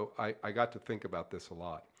 So I got to think about this a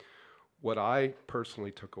lot. What I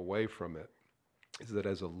personally took away from it is that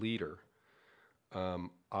as a leader,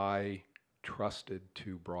 I trusted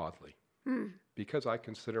too broadly because I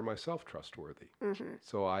consider myself trustworthy. Mm-hmm.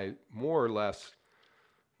 So I more or less,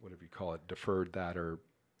 whatever you call it, deferred that or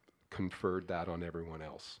conferred that on everyone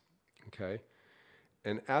else. Okay?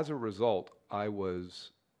 And as a result, I was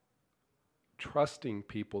trusting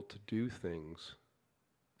people to do things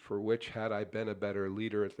for which, had I been a better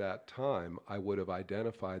leader at that time, I would have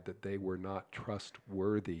identified that they were not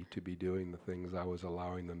trustworthy to be doing the things I was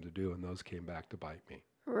allowing them to do, and those came back to bite me.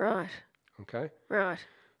 Right. Okay? Right.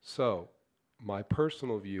 So my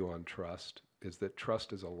personal view on trust is that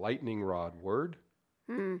trust is a lightning rod word.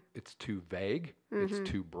 It's too vague. Mm-hmm. It's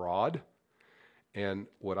too broad. And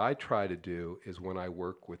what I try to do is when I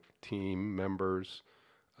work with team members,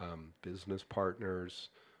 business partners,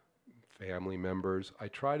 family members, I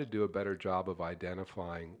try to do a better job of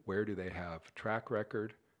identifying where do they have track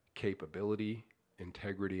record, capability,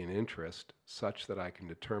 integrity, and interest such that I can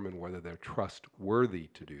determine whether they're trustworthy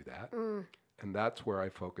to do that. And that's where I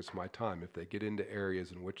focus my time. If they get into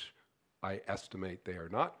areas in which I estimate they are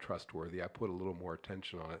not trustworthy, I put a little more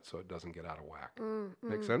attention on it so it doesn't get out of whack.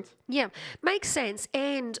 Make sense? Yeah, makes sense.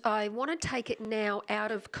 And I want to take it now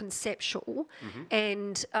out of conceptual,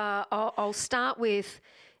 and I'll start with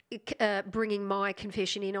bringing my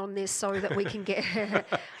confession in on this so that we can get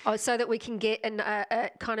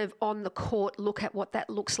a kind of on the court look at what that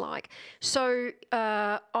looks like. So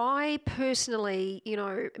I personally,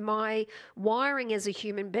 my wiring as a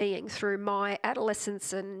human being through my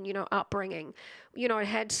adolescence and upbringing, I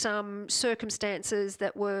had some circumstances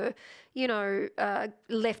that were,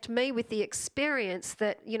 left me with the experience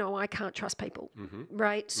that, I can't trust people,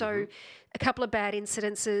 right? So a couple of bad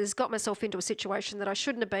incidences, got myself into a situation that I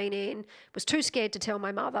shouldn't have been in, was too scared to tell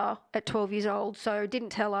my mother at 12 years old, so didn't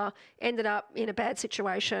tell her, ended up in a bad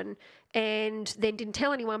situation, and then didn't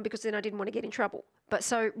tell anyone because then I didn't want to get in trouble. But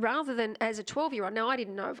so rather than as a 12-year-old, now I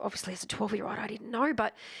didn't know, obviously as a 12-year-old I didn't know,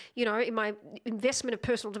 but, you know, in my investment of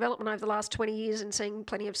personal development over the last 20 years and seeing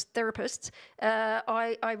plenty of therapists,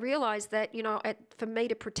 I realised that, you know, for me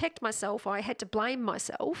to protect myself, I had to blame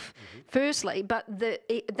myself, firstly, but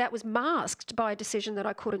that was masked by a decision that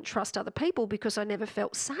I couldn't trust other people because I never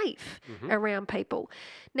felt safe around people.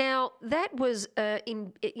 Now, that was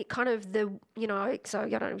kind of the, you know, so I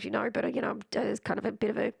don't know if you know, but, you know, I'm kind of a bit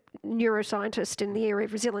of a neuroscientist in the area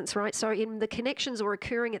of resilience, right? So in the connections were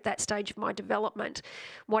occurring at that stage of my development,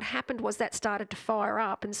 what happened was that started to fire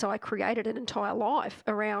up, and so I created an entire life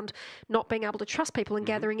around not being able to trust people and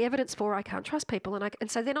gathering evidence for I can't trust people,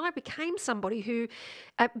 and so then I became somebody who,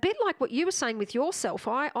 a bit like what you were saying with yourself,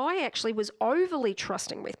 I actually was overly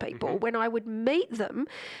trusting with people when I would meet them,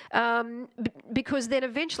 because then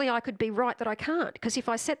eventually I could be right that I can't, because if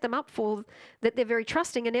I set them up for that they're very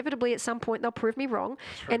trusting, inevitably at some point they'll prove me wrong,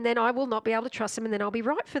 and then I will not be able to trust them, and then I'll be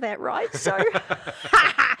right for that, right? So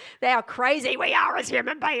how crazy we are as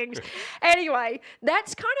human beings. Anyway,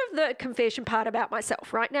 that's kind of the confession part about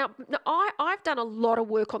myself, right? Now, I've done a lot of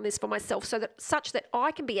work on this for myself such that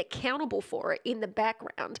I can be accountable for it in the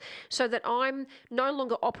background, so that I'm no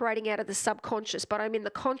longer operating out of the subconscious, but I'm in the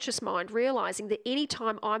conscious mind, realizing that any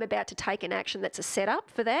time I'm about to take an action that's a setup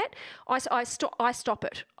for that, I stop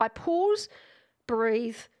it. I pause,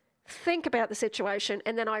 breathe, think about the situation,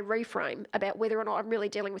 and then I reframe about whether or not I'm really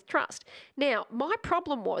dealing with trust. Now, my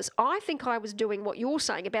problem was, I think I was doing what you're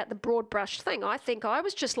saying about the broad brush thing. I think I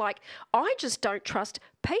was just like, I just don't trust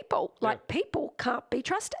people. Like, people can't be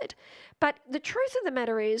trusted. But the truth of the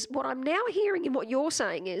matter is, what I'm now hearing in what you're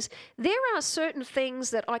saying is, there are certain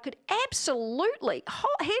things that I could absolutely,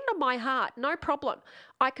 hand on my heart, no problem.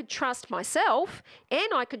 I could trust myself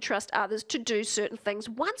and I could trust others to do certain things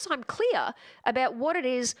once I'm clear about what it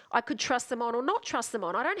is I could trust them on or not trust them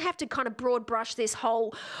on. I don't have to kind of broad brush this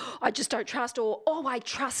whole, I just don't trust, or, oh, I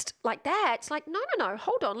trust, like that. It's like, no,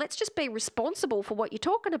 hold on. Let's just be responsible for what you're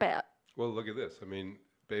talking about. Well, look at this. I mean,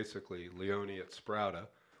 basically, Leonie at Sprouta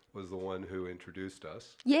was the one who introduced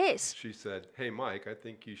us. Yes. She said, hey, Mike, I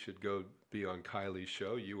think you should go be on Kylie's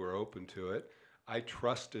show. You were open to it. I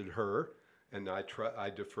trusted her, and I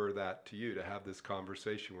defer that to you to have this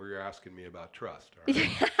conversation where you're asking me about trust. All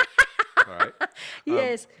right? All right?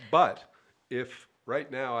 Yes. But if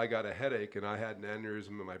right now I got a headache and I had an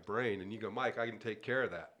aneurysm in my brain, and you go, Mike, I can take care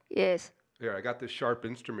of that. Yes. Here, I got this sharp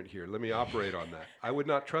instrument here. Let me operate on that. I would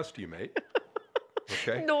not trust you, mate.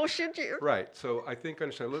 Okay. Nor should you. Right. So I think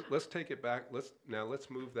understand. Let's take it back. Let's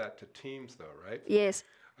move that to teams, though. Right. Yes.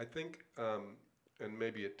 I think, and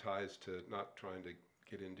maybe it ties to not trying to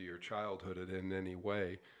get into your childhood in any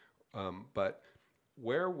way, but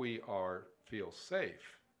where we feel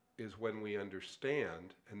safe is when we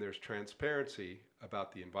understand and there's transparency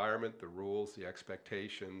about the environment, the rules, the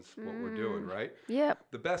expectations, what we're doing. Right. Yep.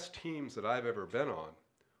 The best teams that I've ever been on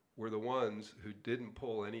were the ones who didn't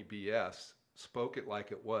pull any BS. Spoke it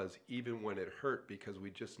like it was, even when it hurt, because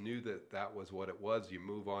we just knew that was what it was. You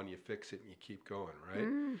move on, you fix it, and you keep going,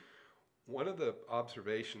 right? One of the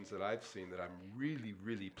observations that I've seen that I'm really,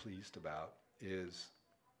 really pleased about is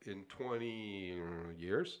in 20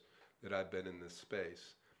 years that I've been in this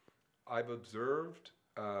space, I've observed,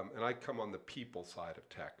 and I come on the people side of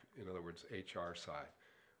tech, in other words, HR side.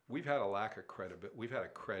 We've had a lack of credibility. We've had a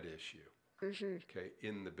cred issue. Okay,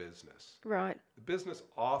 in the business. Right. The business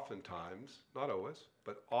oftentimes, not always,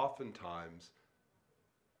 but oftentimes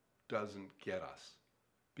doesn't get us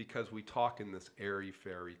because we talk in this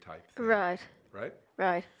airy-fairy type thing. Right. Right?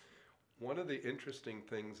 Right. One of the interesting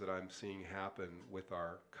things that I'm seeing happen with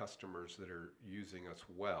our customers that are using us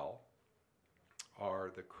well are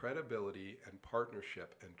the credibility and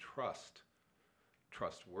partnership and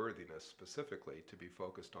trustworthiness specifically to be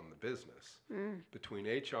focused on the business between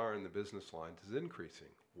HR and the business lines is increasing.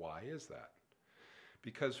 Why is that?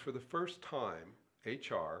 Because for the first time,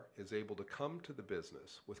 HR is able to come to the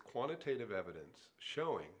business with quantitative evidence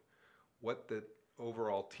showing what the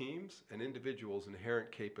overall teams and individuals'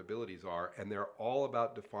 inherent capabilities are, and they're all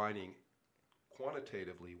about defining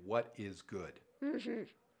quantitatively what is good.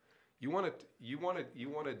 You want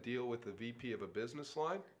to deal with the VP of a business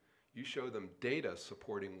line? You show them data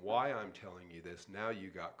supporting why I'm telling you this. Now you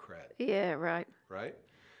got cred. Yeah, right. Right?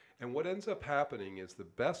 And what ends up happening is the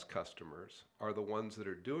best customers are the ones that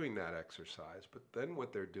are doing that exercise, but then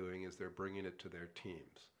what they're doing is they're bringing it to their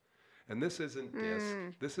teams. And this isn't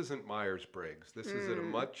DISC. This isn't Myers-Briggs. This is at a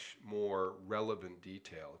much more relevant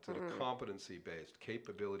detail. It's at a competency-based,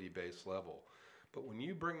 capability-based level. But when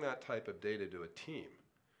you bring that type of data to a team,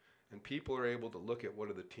 and people are able to look at what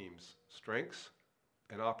are the team's strengths,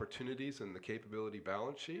 and opportunities in the capability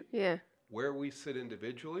balance sheet, where we sit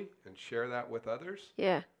individually and share that with others,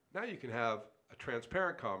 Yeah. now you can have a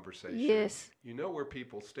transparent conversation. Yes. You know where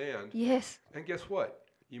people stand. Yes. And guess what?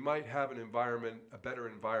 You might have a better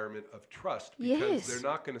environment of trust, because they're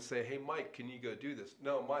not going to say, hey, Mike, can you go do this?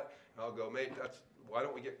 No, Mike. I'll go, mate, why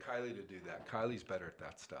don't we get Kylie to do that? Kylie's better at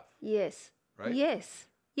that stuff. Yes. Right? Yes.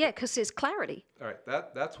 Yeah, because there's clarity. All right,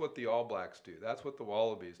 that's what the All Blacks do. That's what the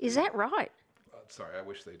Wallabies do. Is that right? Sorry, I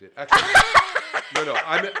wish they did. Actually, no.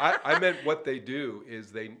 I meant what they do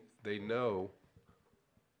is they know.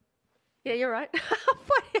 Yeah, you're right.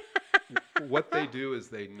 What they do is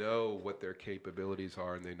they know what their capabilities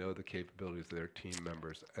are, and they know the capabilities of their team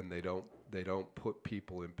members, and they don't put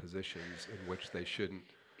people in positions in which they shouldn't.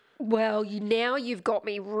 Well, now you've got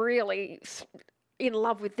me really in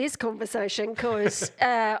love with this conversation, because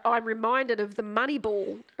I'm reminded of the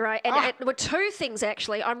Moneyball, right? And well, two things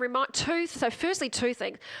actually. Firstly, two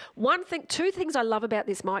things. Two things I love about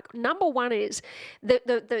this, Mike. Number one is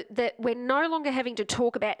that we're no longer having to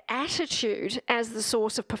talk about attitude as the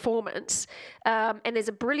source of performance. And there's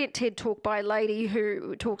a brilliant TED talk by a lady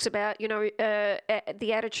who talks about,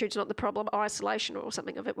 the attitude's not the problem, isolation or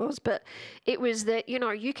something of it was, but it was that,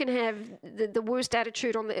 you can have the worst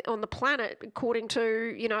attitude on the planet according to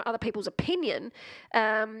other people's opinion,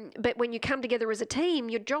 but when you come together as a team,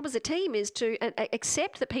 your job as a team is to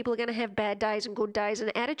accept that people are going to have bad days and good days,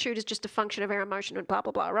 and attitude is just a function of our emotion and blah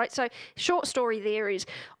blah blah, right? So short story there is,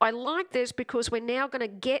 I like this because we're now going to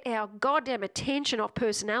get our goddamn attention off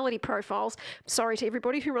personality profiles. Sorry to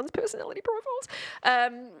everybody who runs personality profiles,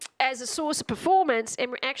 as a source of performance,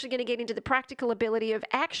 and we're actually going to get into the practical ability of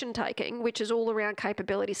action taking, which is all around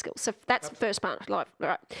capability skills. So that's the first part I love.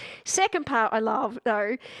 Right. Second part I love,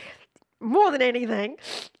 though, more than anything,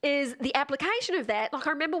 is the application of that. Like,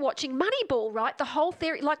 I remember watching Moneyball, right? The whole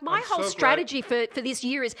theory, like my whole strategy for this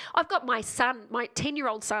year is, I've got my son, my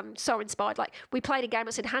 10-year-old son, so inspired. Like, we played a game.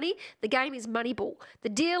 I said, honey, the game is Moneyball. The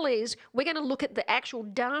deal is we're going to look at the actual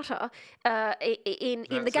data in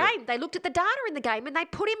the game. They looked at the data in the game, and they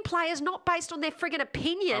put in players not based on their friggin'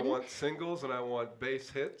 opinion. I want singles and I want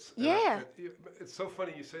base hits. Yeah. It's so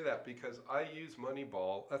funny you say that, because I use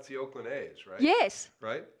Moneyball. That's the Oakland A's, right? Yes.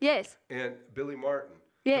 Right? Yes. And Billy Martin.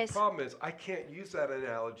 Yes. The problem is I can't use that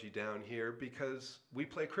analogy down here because we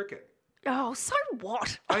play cricket. Oh, so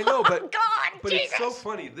what? I know, but God, but Jesus. It's so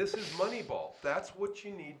funny. This is Moneyball. That's what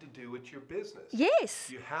you need to do with your business. Yes.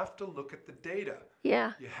 You have to look at the data.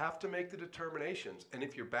 Yeah. You have to make the determinations. And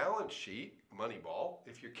if your balance sheet, Moneyball,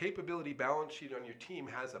 if your capability balance sheet on your team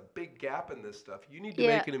has a big gap in this stuff, you need to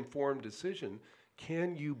make an informed decision.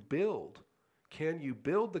 Can you build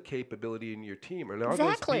the capability in your team? And are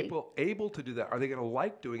those people able to do that? Are they going to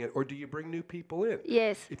like doing it, or do you bring new people in?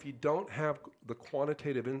 Yes. If you don't have the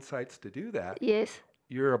quantitative insights to do that, yes,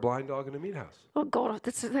 you're a blind dog in a meat house. Oh God, oh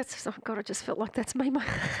God, I just felt like that's me.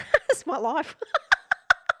 That's my life.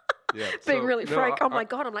 Yeah, being really frank. Oh my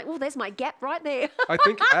God, I'm like, well, there's my gap right there. I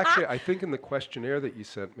think in the questionnaire that you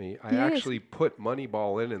sent me, I actually put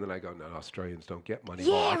Moneyball in, and then I go, no, Australians don't get Moneyball.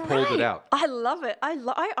 Yeah, I pulled it out. I love it.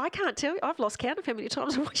 I can't tell you. I've lost count of how many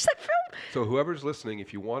times I've watched that film. So whoever's listening,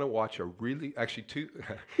 if you want to watch a really, actually two,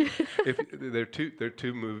 if they're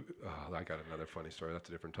two movies. Oh, I got another funny story. That's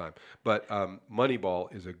a different time. But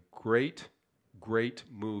Moneyball is a great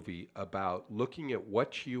movie about looking at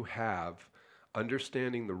what you have,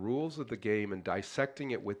 understanding the rules of the game and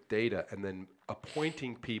dissecting it with data, and then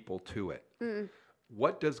appointing people to it.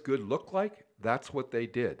 What does good look like? That's what they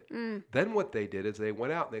did. Then what they did is they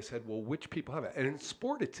went out and they said, well, which people have it? And in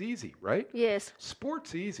sport, it's easy, right? Yes.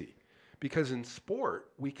 Sport's easy, because in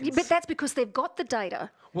sport, we can... but that's because they've got the data.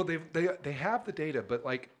 Well, they have the data, but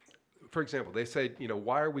like, for example, they say,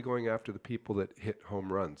 why are we going after the people that hit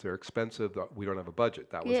home runs? They're expensive. We don't have a budget.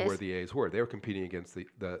 That was where the A's were. They were competing against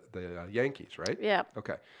the Yankees, right? Yeah.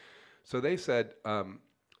 Okay. So they said,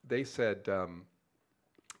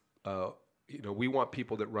 we want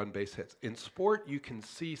people that run base hits. In sport, you can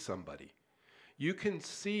see somebody. You can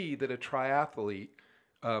see that a triathlete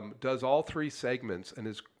does all three segments and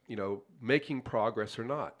is, making progress or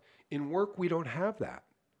not. In work, we don't have that.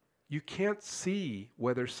 You can't see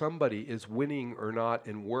whether somebody is winning or not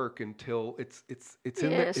in work until it's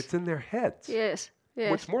in their heads. Yes. Yes.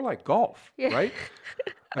 Well, it's more like golf, right?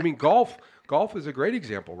 I mean, golf is a great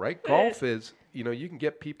example, right? Golf is, you can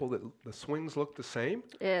get people that the swings look the same.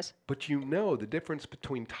 Yes. But the difference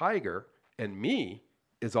between Tiger and me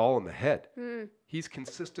is all in the head. He's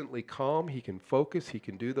consistently calm. He can focus. He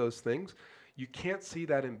can do those things. You can't see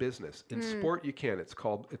that in business. In sport, you can. It's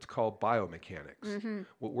called biomechanics.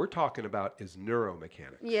 What we're talking about is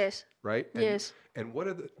neuromechanics. Yes. Right? And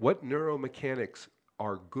what neuromechanics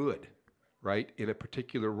are good? right, in a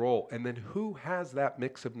particular role. And then who has that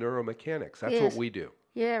mix of neuromechanics? That's what we do.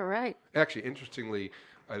 Yeah, right. Actually, interestingly,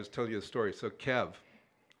 I was telling you the story. So Kev,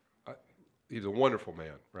 he's a wonderful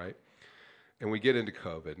man, right? And we get into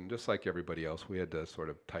COVID, and just like everybody else, we had to sort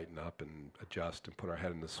of tighten up and adjust and put our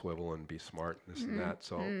head in the swivel and be smart and this and that.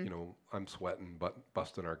 So, I'm sweating,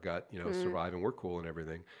 busting our gut, surviving. We're cool and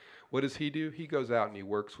everything. What does he do? He goes out and he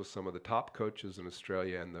works with some of the top coaches in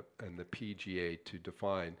Australia and the PGA to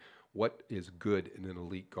define what is good in an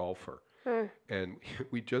elite golfer. And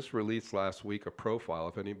we just released last week a profile.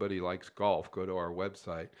 If anybody likes golf, go to our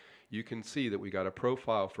website. You can see that we got a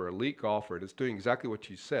profile for elite golfer, and it's doing exactly what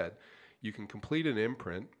you said. You can complete an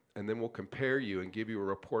imprint, and then we'll compare you and give you a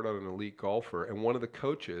report on an elite golfer. And one of the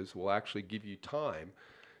coaches will actually give you time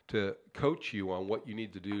to coach you on what you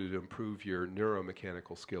need to do to improve your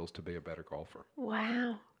neuromechanical skills to be a better golfer.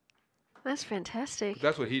 Wow. That's fantastic. But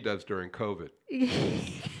that's what he does during COVID.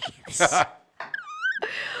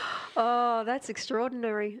 Oh, that's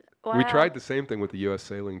extraordinary. Wow. We tried the same thing with the U.S.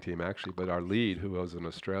 sailing team, actually, but our lead, who was an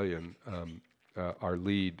Australian,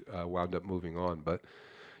 wound up moving on. But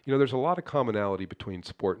there's a lot of commonality between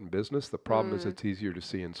sport and business. The problem is it's easier to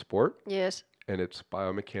see in sport. Yes. And it's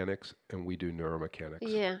biomechanics, and we do neuromechanics.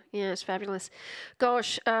 Yeah, it's fabulous.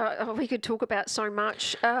 Gosh, we could talk about so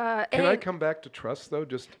much. Can I come back to trust, though?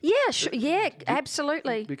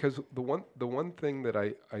 Absolutely. Because the one thing that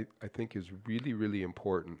I think is really, really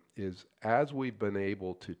important is as we've been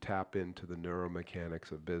able to tap into the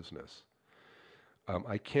neuromechanics of business,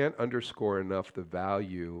 I can't underscore enough the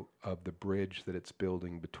value of the bridge that it's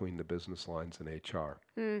building between the business lines and HR.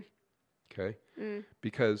 Okay?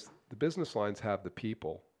 Because the business lines have the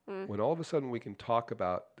people. When all of a sudden we can talk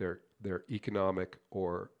about their economic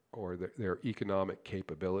or their economic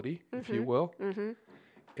capability, if you will,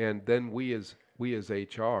 and then we as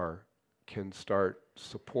HR can start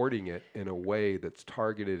supporting it in a way that's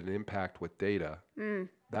targeted and impact with data,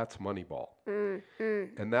 that's Moneyball.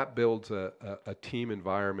 And that builds a team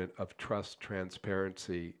environment of trust,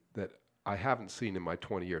 transparency that I haven't seen in my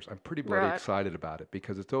 20 years. I'm pretty bloody excited about it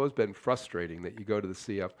because it's always been frustrating that you go to the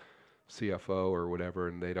CFO or whatever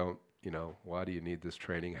and they don't, why do you need this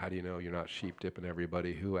training? How do you know you're not sheep dipping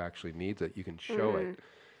everybody who actually needs it? You can show it.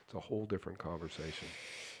 It's a whole different conversation.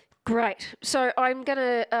 Great. So I'm going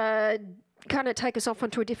to kind of take us off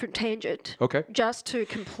onto a different tangent. Okay. Just to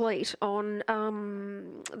complete on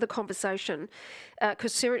the conversation,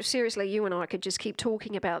 because seriously, you and I could just keep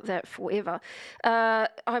talking about that forever. I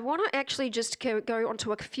want to actually just go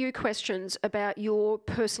onto a few questions about your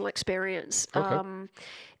personal experience. Okay.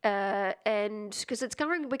 And because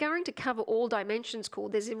we're going to cover all dimensions,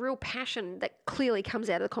 there's a real passion that clearly comes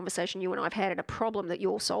out of the conversation you and I have had and a problem that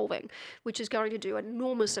you're solving, which is going to do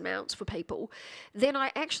enormous amounts for people. Then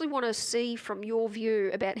I actually want to see from your view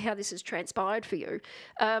about how this has transpired for you.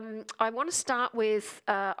 I want to start with,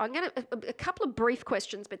 I'm going to, a couple of brief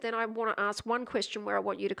questions, but then I want to ask one question where I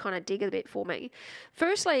want you to kind of dig a bit for me.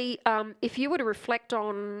 Firstly, if you were to reflect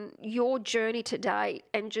on your journey to date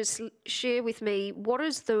and just share with me, what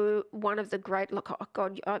is one of the great, look, oh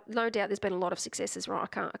God, no doubt there's been a lot of successes, right? I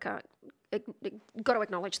can't, got to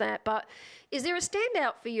acknowledge that. But is there a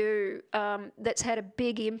standout for you that's had a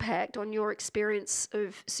big impact on your experience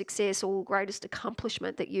of success or greatest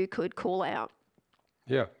accomplishment that you could call out?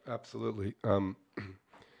 Yeah, absolutely.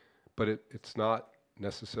 But it's not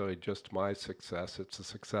necessarily just my success. It's the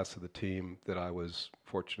success of the team that I was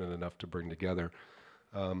fortunate enough to bring together.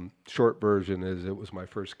 Short version is it was my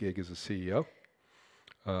first gig as a CEO.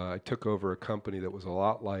 I took over a company that was a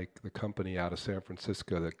lot like the company out of San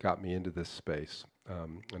Francisco that got me into this space.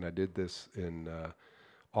 And I did this in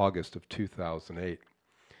August of 2008.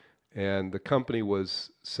 And the company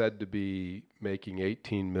was said to be making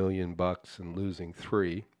 $18 million and losing $3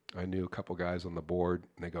 million. I knew a couple guys on the board,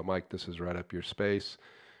 and they go, Mike, this is right up your space.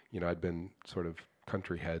 I'd been sort of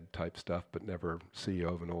country head type stuff, but never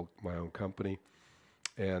CEO of my own company.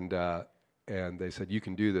 And they said, you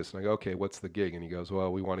can do this. And I go, okay, what's the gig? And he goes,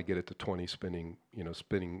 well, we want to get it to 20 spinning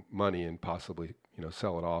money and possibly,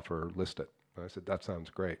 sell it off or list it. And I said, that sounds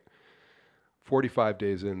great. 45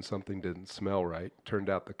 days in, something didn't smell right. Turned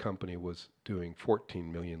out the company was doing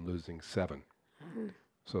 14 million, losing 7.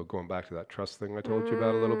 So going back to that trust thing I told you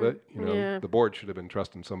about a little bit, the board should have been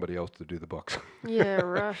trusting somebody else to do the books. Yeah,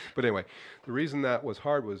 right. But anyway, the reason that was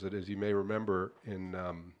hard was that, as you may remember, in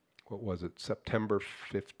September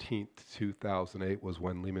 15th, 2008 was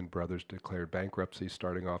when Lehman Brothers declared bankruptcy,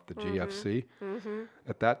 starting off the GFC.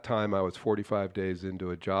 At that time, I was 45 days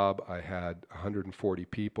into a job. I had 140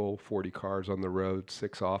 people, 40 cars on the road,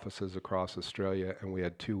 6 offices across Australia, and we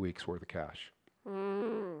had 2 weeks worth of cash.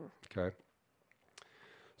 Okay.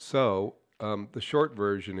 So The short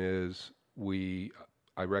version is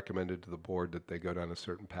I recommended to the board that they go down a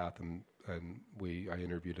certain path, and I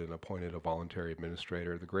interviewed and appointed a voluntary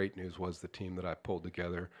administrator. The great news was the team that I pulled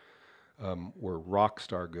together were rock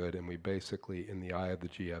star good, and we basically, in the eye of the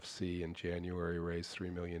GFC in January, raised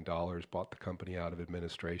 $3 million, bought the company out of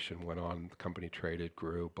administration, went on, the company traded,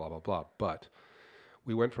 grew, blah, blah, blah. But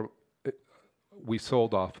we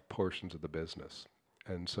sold off portions of the business.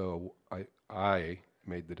 And so I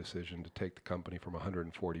made the decision to take the company from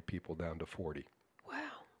 140 people down to 40. Wow.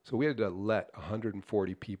 So we had to let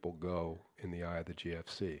 140 people go in the eye of the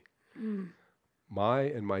GFC. My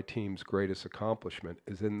and my team's greatest accomplishment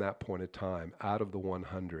is in that point of time, out of the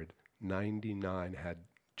 100, 99 had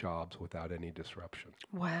jobs without any disruption.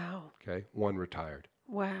 Wow. Okay, 1 retired.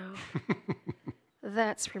 Wow.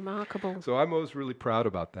 That's remarkable. So I'm always really proud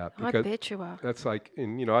about that. I bet you are. That's like,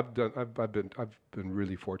 and you know, I've been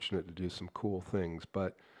really fortunate to do some cool things,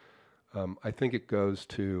 but I think it goes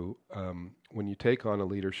to when you take on a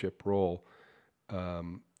leadership role.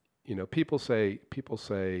 You know, people say,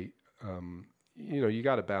 you know, you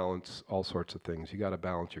got to balance all sorts of things. You got to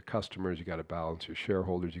balance your customers, you got to balance your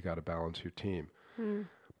shareholders, you got to balance your team.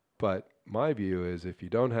 But my view is, if you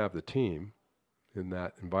don't have the team in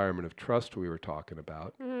that environment of trust we were talking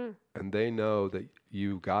about, and they know that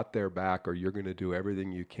you got their back, or you're going to do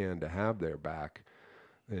everything you can to have their back,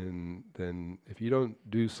 then if you don't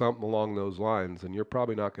do something along those lines, then you're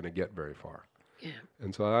probably not going to get very far. Yeah.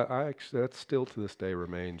 And so I actually, that still to this day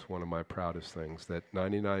remains one of my proudest things, that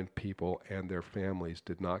 99 people and their families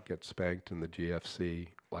did not get spanked in the GFC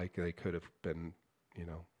like they could have been, you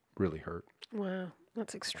know, really hurt. Wow,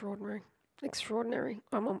 that's extraordinary. Extraordinary.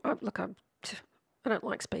 I don't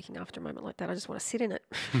like speaking after a moment like that. I just want to sit in it.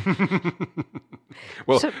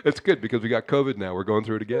 Well, it's good because we got COVID now. We're going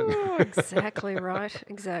through it again. Oh, exactly right.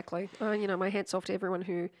 Exactly. You know, my hat's off to everyone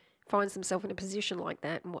who finds themselves in a position like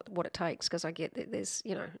that and what it takes, because I get that there's,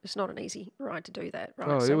 you know, it's not an easy ride to do that. Right?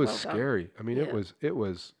 Oh, so it was well scary. Done. I mean, it was,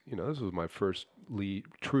 you know, this was my first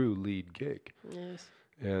true lead gig. Yes.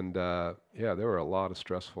 And yeah, there were a lot of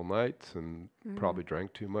stressful nights, and probably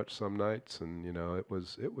drank too much some nights, and you know, it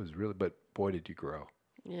was really, but boy did you grow.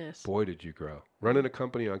 Yes. Boy did you grow. Running a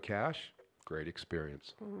company on cash, great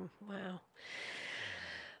experience. Wow.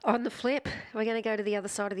 On the flip, we're going to go to the other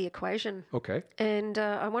side of the equation. Okay. And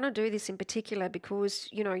I want to do this in particular because,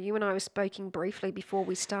 you know, you and I were speaking briefly before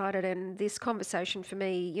we started, and this conversation for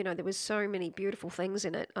me, you know, there was so many beautiful things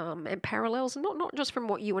in it, and parallels, not just from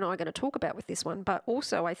what you and I are going to talk about with this one, but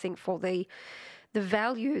also I think for the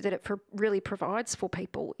value that it really provides for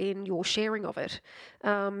people in your sharing of it.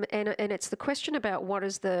 And it's the question about what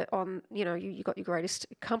is you know, you got your greatest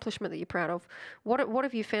accomplishment that you're proud of. What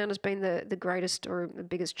have you found has been the greatest or the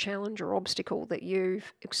biggest challenge or obstacle that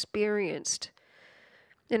you've experienced?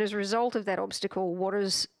 And as a result of that obstacle, what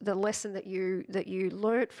is the lesson that you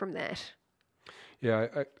learnt from that? Yeah,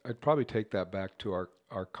 I'd probably take that back to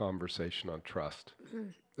our conversation on trust.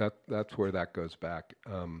 That's where that goes back.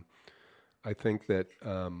 I think that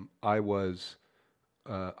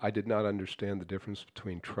I did not understand the difference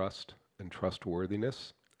between trust and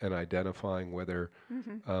trustworthiness, and identifying whether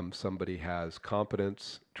somebody has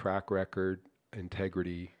competence, track record,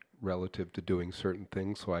 integrity relative to doing certain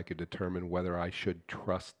things, so I could determine whether I should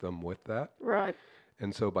trust them with that. Right.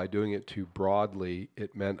 And so by doing it too broadly,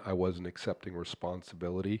 it meant I wasn't accepting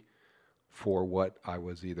responsibility for what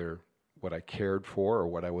I cared for or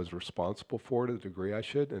what I was responsible for to the degree I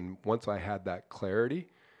should. And once I had that clarity,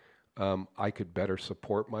 I could better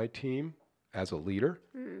support my team as a leader.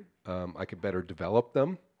 I could better develop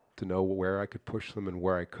them to know where I could push them and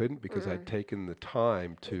where I couldn't, because I'd taken the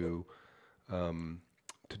time to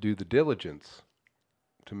do the diligence,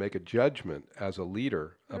 to make a judgment as a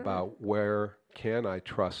leader about where can I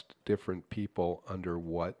trust different people under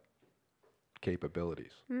what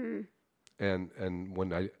capabilities. And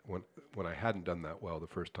when I hadn't done that well the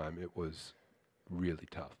first time, it was really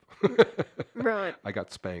tough. Right. I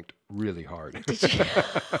got spanked really hard. Did you?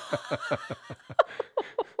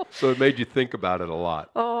 So it made you think about it a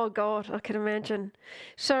lot. Oh, God, I can imagine.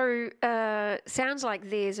 So sounds like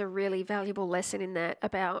there's a really valuable lesson in that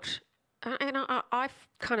about, and I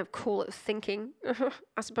kind of call it thinking,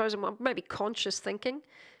 I suppose, maybe conscious thinking.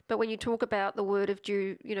 But when you talk about the word of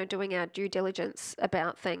doing our due diligence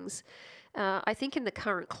about things, I think in the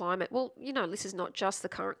current climate, well, you know, this is not just the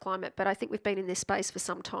current climate, but I think we've been in this space for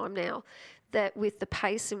some time now, that with the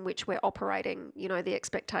pace in which we're operating, you know, the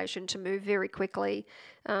expectation to move very quickly,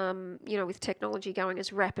 you know, with technology going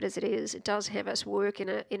as rapid as it is, it does have us work in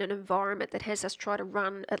an environment that has us try to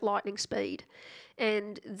run at lightning speed.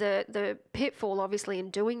 And the pitfall, obviously,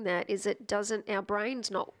 in doing that is our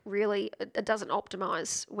brain's not really, it doesn't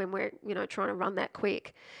optimize when we're, trying to run that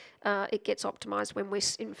quick. It gets optimized when we,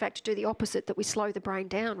 in fact, do the opposite, that we slow the brain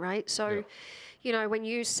down, right? So, when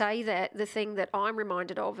you say that, the thing that I'm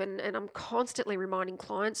reminded of, and I'm constantly reminding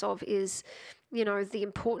clients of, is, the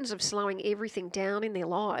importance of slowing everything down in their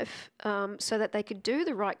life so that they could do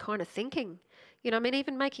the right kind of thinking.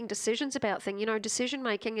 Even making decisions about things, decision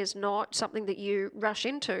making is not something that you rush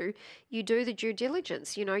into. You do the due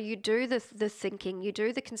diligence, you do the thinking, you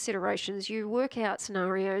do the considerations, you work out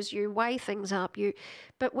scenarios, you weigh things up,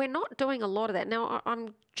 but we're not doing a lot of that. Now,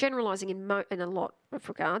 I'm generalizing in a lot of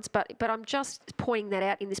regards, but I'm just pointing that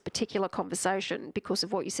out in this particular conversation because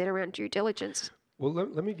of what you said around due diligence. Well,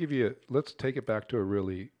 let me give you, let's take it back to a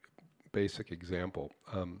really basic example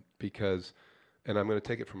because... And I'm going to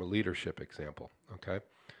take it from a leadership example, okay?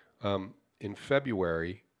 In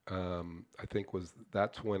February, I think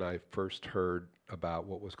that's when I first heard about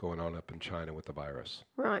what was going on up in China with the virus.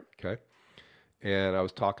 Right. Okay? And I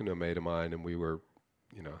was talking to a mate of mine, and we were,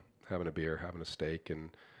 having a beer, having a steak, and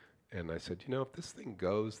I said, if this thing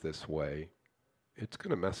goes this way, it's going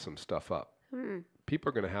to mess some stuff up. People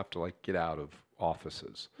are going to have to, get out of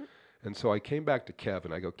offices. And so I came back to Kev,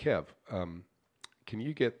 and I go, Kev, can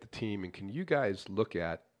you get the team and can you guys look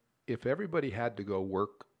at if everybody had to go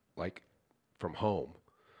work from home,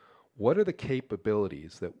 what are the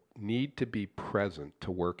capabilities that need to be present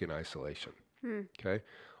to work in isolation? Okay.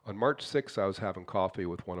 On March 6th, I was having coffee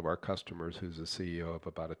with one of our customers who's the CEO of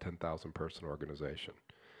about a 10,000 person organization.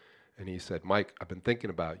 And he said, Mike, I've been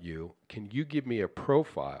thinking about you. Can you give me a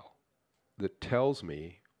profile that tells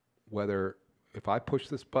me whether if I push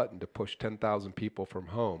this button to push 10,000 people from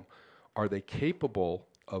home, are they capable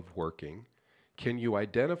of working? Can you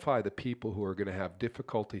identify the people who are going to have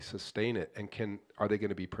difficulty sustain it, and are they going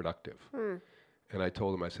to be productive? And I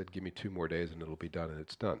told him, I said, give me 2 more days and it'll be done, and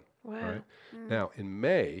it's done. Wow. Right? Now, in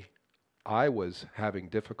May, I was having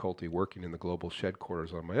difficulty working in the global shed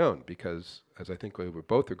quarters on my own because, as I think we would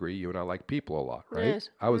both agree, you and I like people a lot, right? Yes.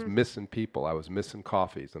 I was missing people. I was missing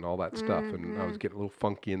coffees and all that stuff, and I was getting a little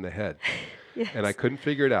funky in the head. Yes. And I couldn't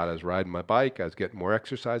figure it out. I was riding my bike. I was getting more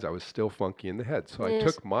exercise. I was still funky in the head. So I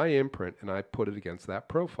took my imprint and I put it against that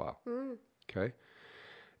profile. Okay.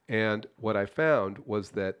 And what I found was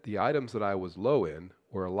that the items that I was low in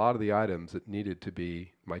were a lot of the items that needed to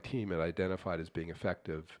be, my team had identified as being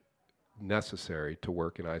effective, necessary to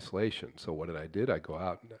work in isolation. So what did I do? I go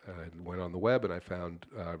out and I went on the web and I found,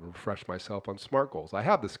 refreshed myself on SMART goals. I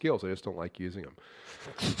have the skills. I just don't like using them.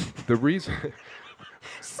 The reason...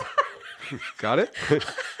 Got it?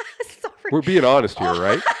 Sorry. We're being honest here,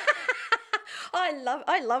 right?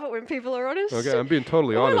 I love it when people are honest. Okay, I'm being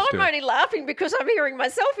totally honest I'm here. only laughing because I'm hearing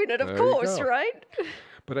myself in it, of course, right?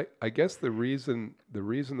 But I guess the reason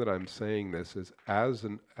that I'm saying this is as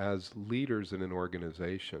leaders in an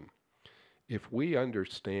organization, if we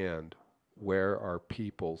understand where our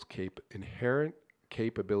people's inherent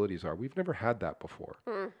capabilities are, we've never had that before.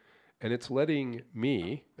 And it's letting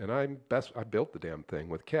me, and I built the damn thing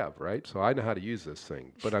with Kev, right? So I know how to use this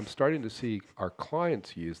thing. But I'm starting to see our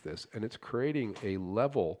clients use this, and it's creating a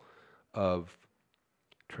level of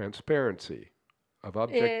transparency, of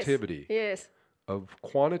objectivity, yes. of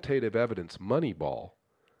quantitative evidence, Moneyball,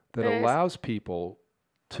 that allows people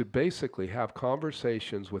to basically have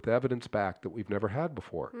conversations with evidence back that we've never had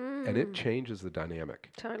before. And it changes the dynamic.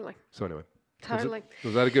 Totally. So anyway. Totally.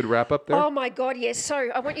 Was that a good wrap up there? Oh my God, yes. So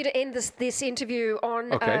I want you to end this interview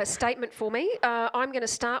on a statement for me. I'm going to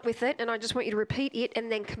start with it, and I just want you to repeat it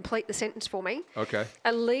and then complete the sentence for me. Okay.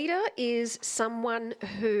 A leader is someone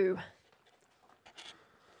who...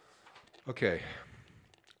 Okay.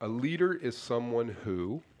 A leader is someone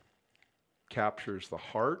who captures the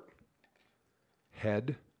heart,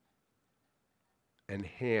 head, and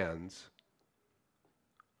hands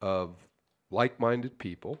of like-minded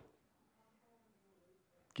people,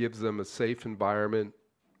 gives them a safe environment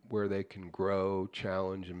where they can grow,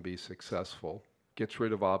 challenge, and be successful, gets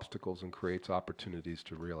rid of obstacles, and creates opportunities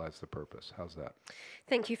to realize the purpose. How's that?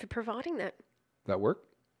 Thank you for providing that. That work?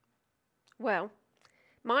 Well,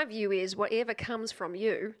 my view is whatever comes from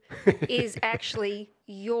you is actually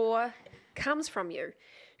comes from you.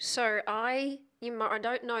 So I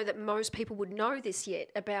don't know that most people would know this yet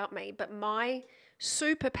about me, but my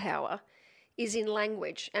superpower is in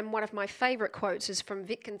language. And one of my favourite quotes is from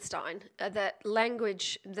Wittgenstein, that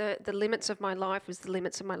language, the limits of my life was the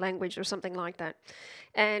limits of my language, or something like that.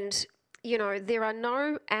 And, there are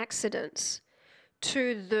no accidents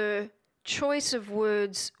to the choice of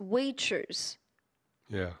words we choose.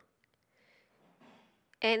 Yeah.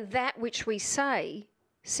 And that which we say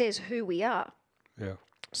says who we are. Yeah.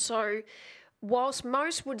 So whilst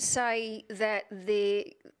most would say that their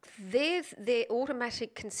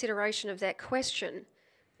automatic consideration of that question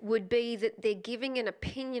would be that they're giving an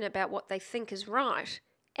opinion about what they think is right,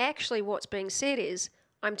 actually what's being said is,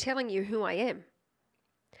 I'm telling you who I am.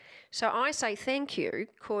 So I say thank you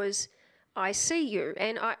because I see you.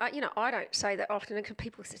 And I don't say that often because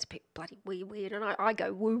people say it's a bit bloody weird. And I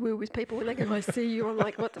go woo-woo with people when they go, I see you. I'm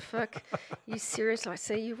like, what the fuck? You serious? I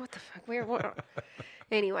see you? What the fuck? Where? What?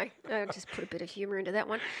 Anyway, I just put a bit of humour into that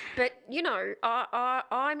one. But,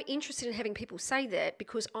 I'm interested in having people say that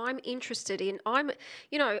because I'm interested in,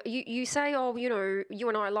 you say, oh, you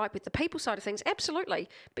and I like with the people side of things. Absolutely.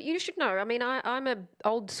 But you should know, I mean, I'm an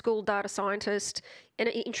old school data scientist and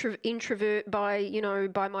an introvert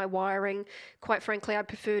by my wiring. Quite frankly, I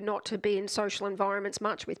prefer not to be in social environments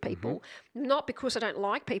much with people. Not because I don't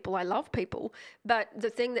like people, I love people. But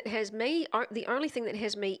the only thing that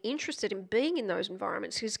has me interested in being in those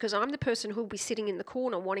environments is because I'm the person who will be sitting in the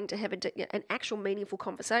corner wanting to have an actual meaningful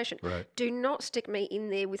conversation. Right. Do not stick me in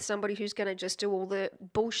there with somebody who's going to just do all the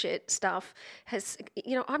bullshit stuff.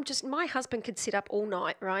 My husband could sit up all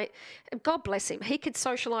night, right? God bless him. He could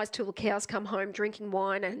socialise till the cows come home, drinking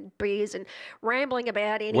wine and beers and rambling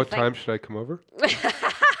about anything. What time should I come over?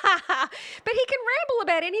 But he can ramble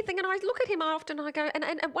about anything, and I look at him often and I go, and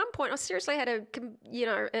at one point I seriously had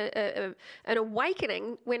an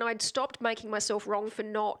awakening when I'd stopped making myself wrong for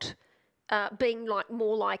not being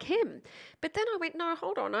more like him. But then I went, no,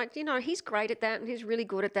 hold on, he's great at that and he's really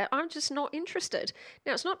good at that. I'm just not interested.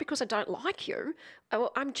 Now, it's not because I don't like you.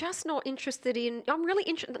 I'm just not interested I'm really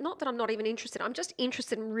interested, not that I'm not even interested, I'm just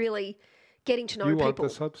interested in really getting to know people. You want the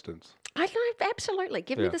substance. I know, absolutely.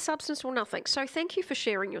 Give me the substance or nothing. So thank you for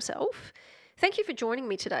sharing yourself. Thank you for joining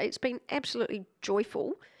me today. It's been absolutely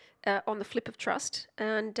joyful on the flip of trust.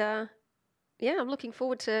 And I'm looking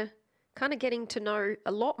forward to kind of getting to know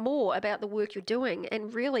a lot more about the work you're doing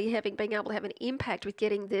and really being able to have an impact with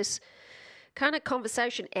getting this kind of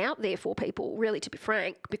conversation out there for people, really, to be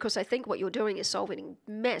frank, because I think what you're doing is solving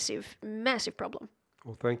a massive, massive problem.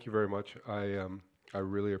 Well, thank you very much. I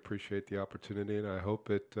really appreciate the opportunity, and I hope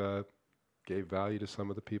it gave value to some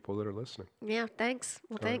of the people that are listening. Yeah, thanks.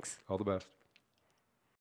 Well, thanks. All the best.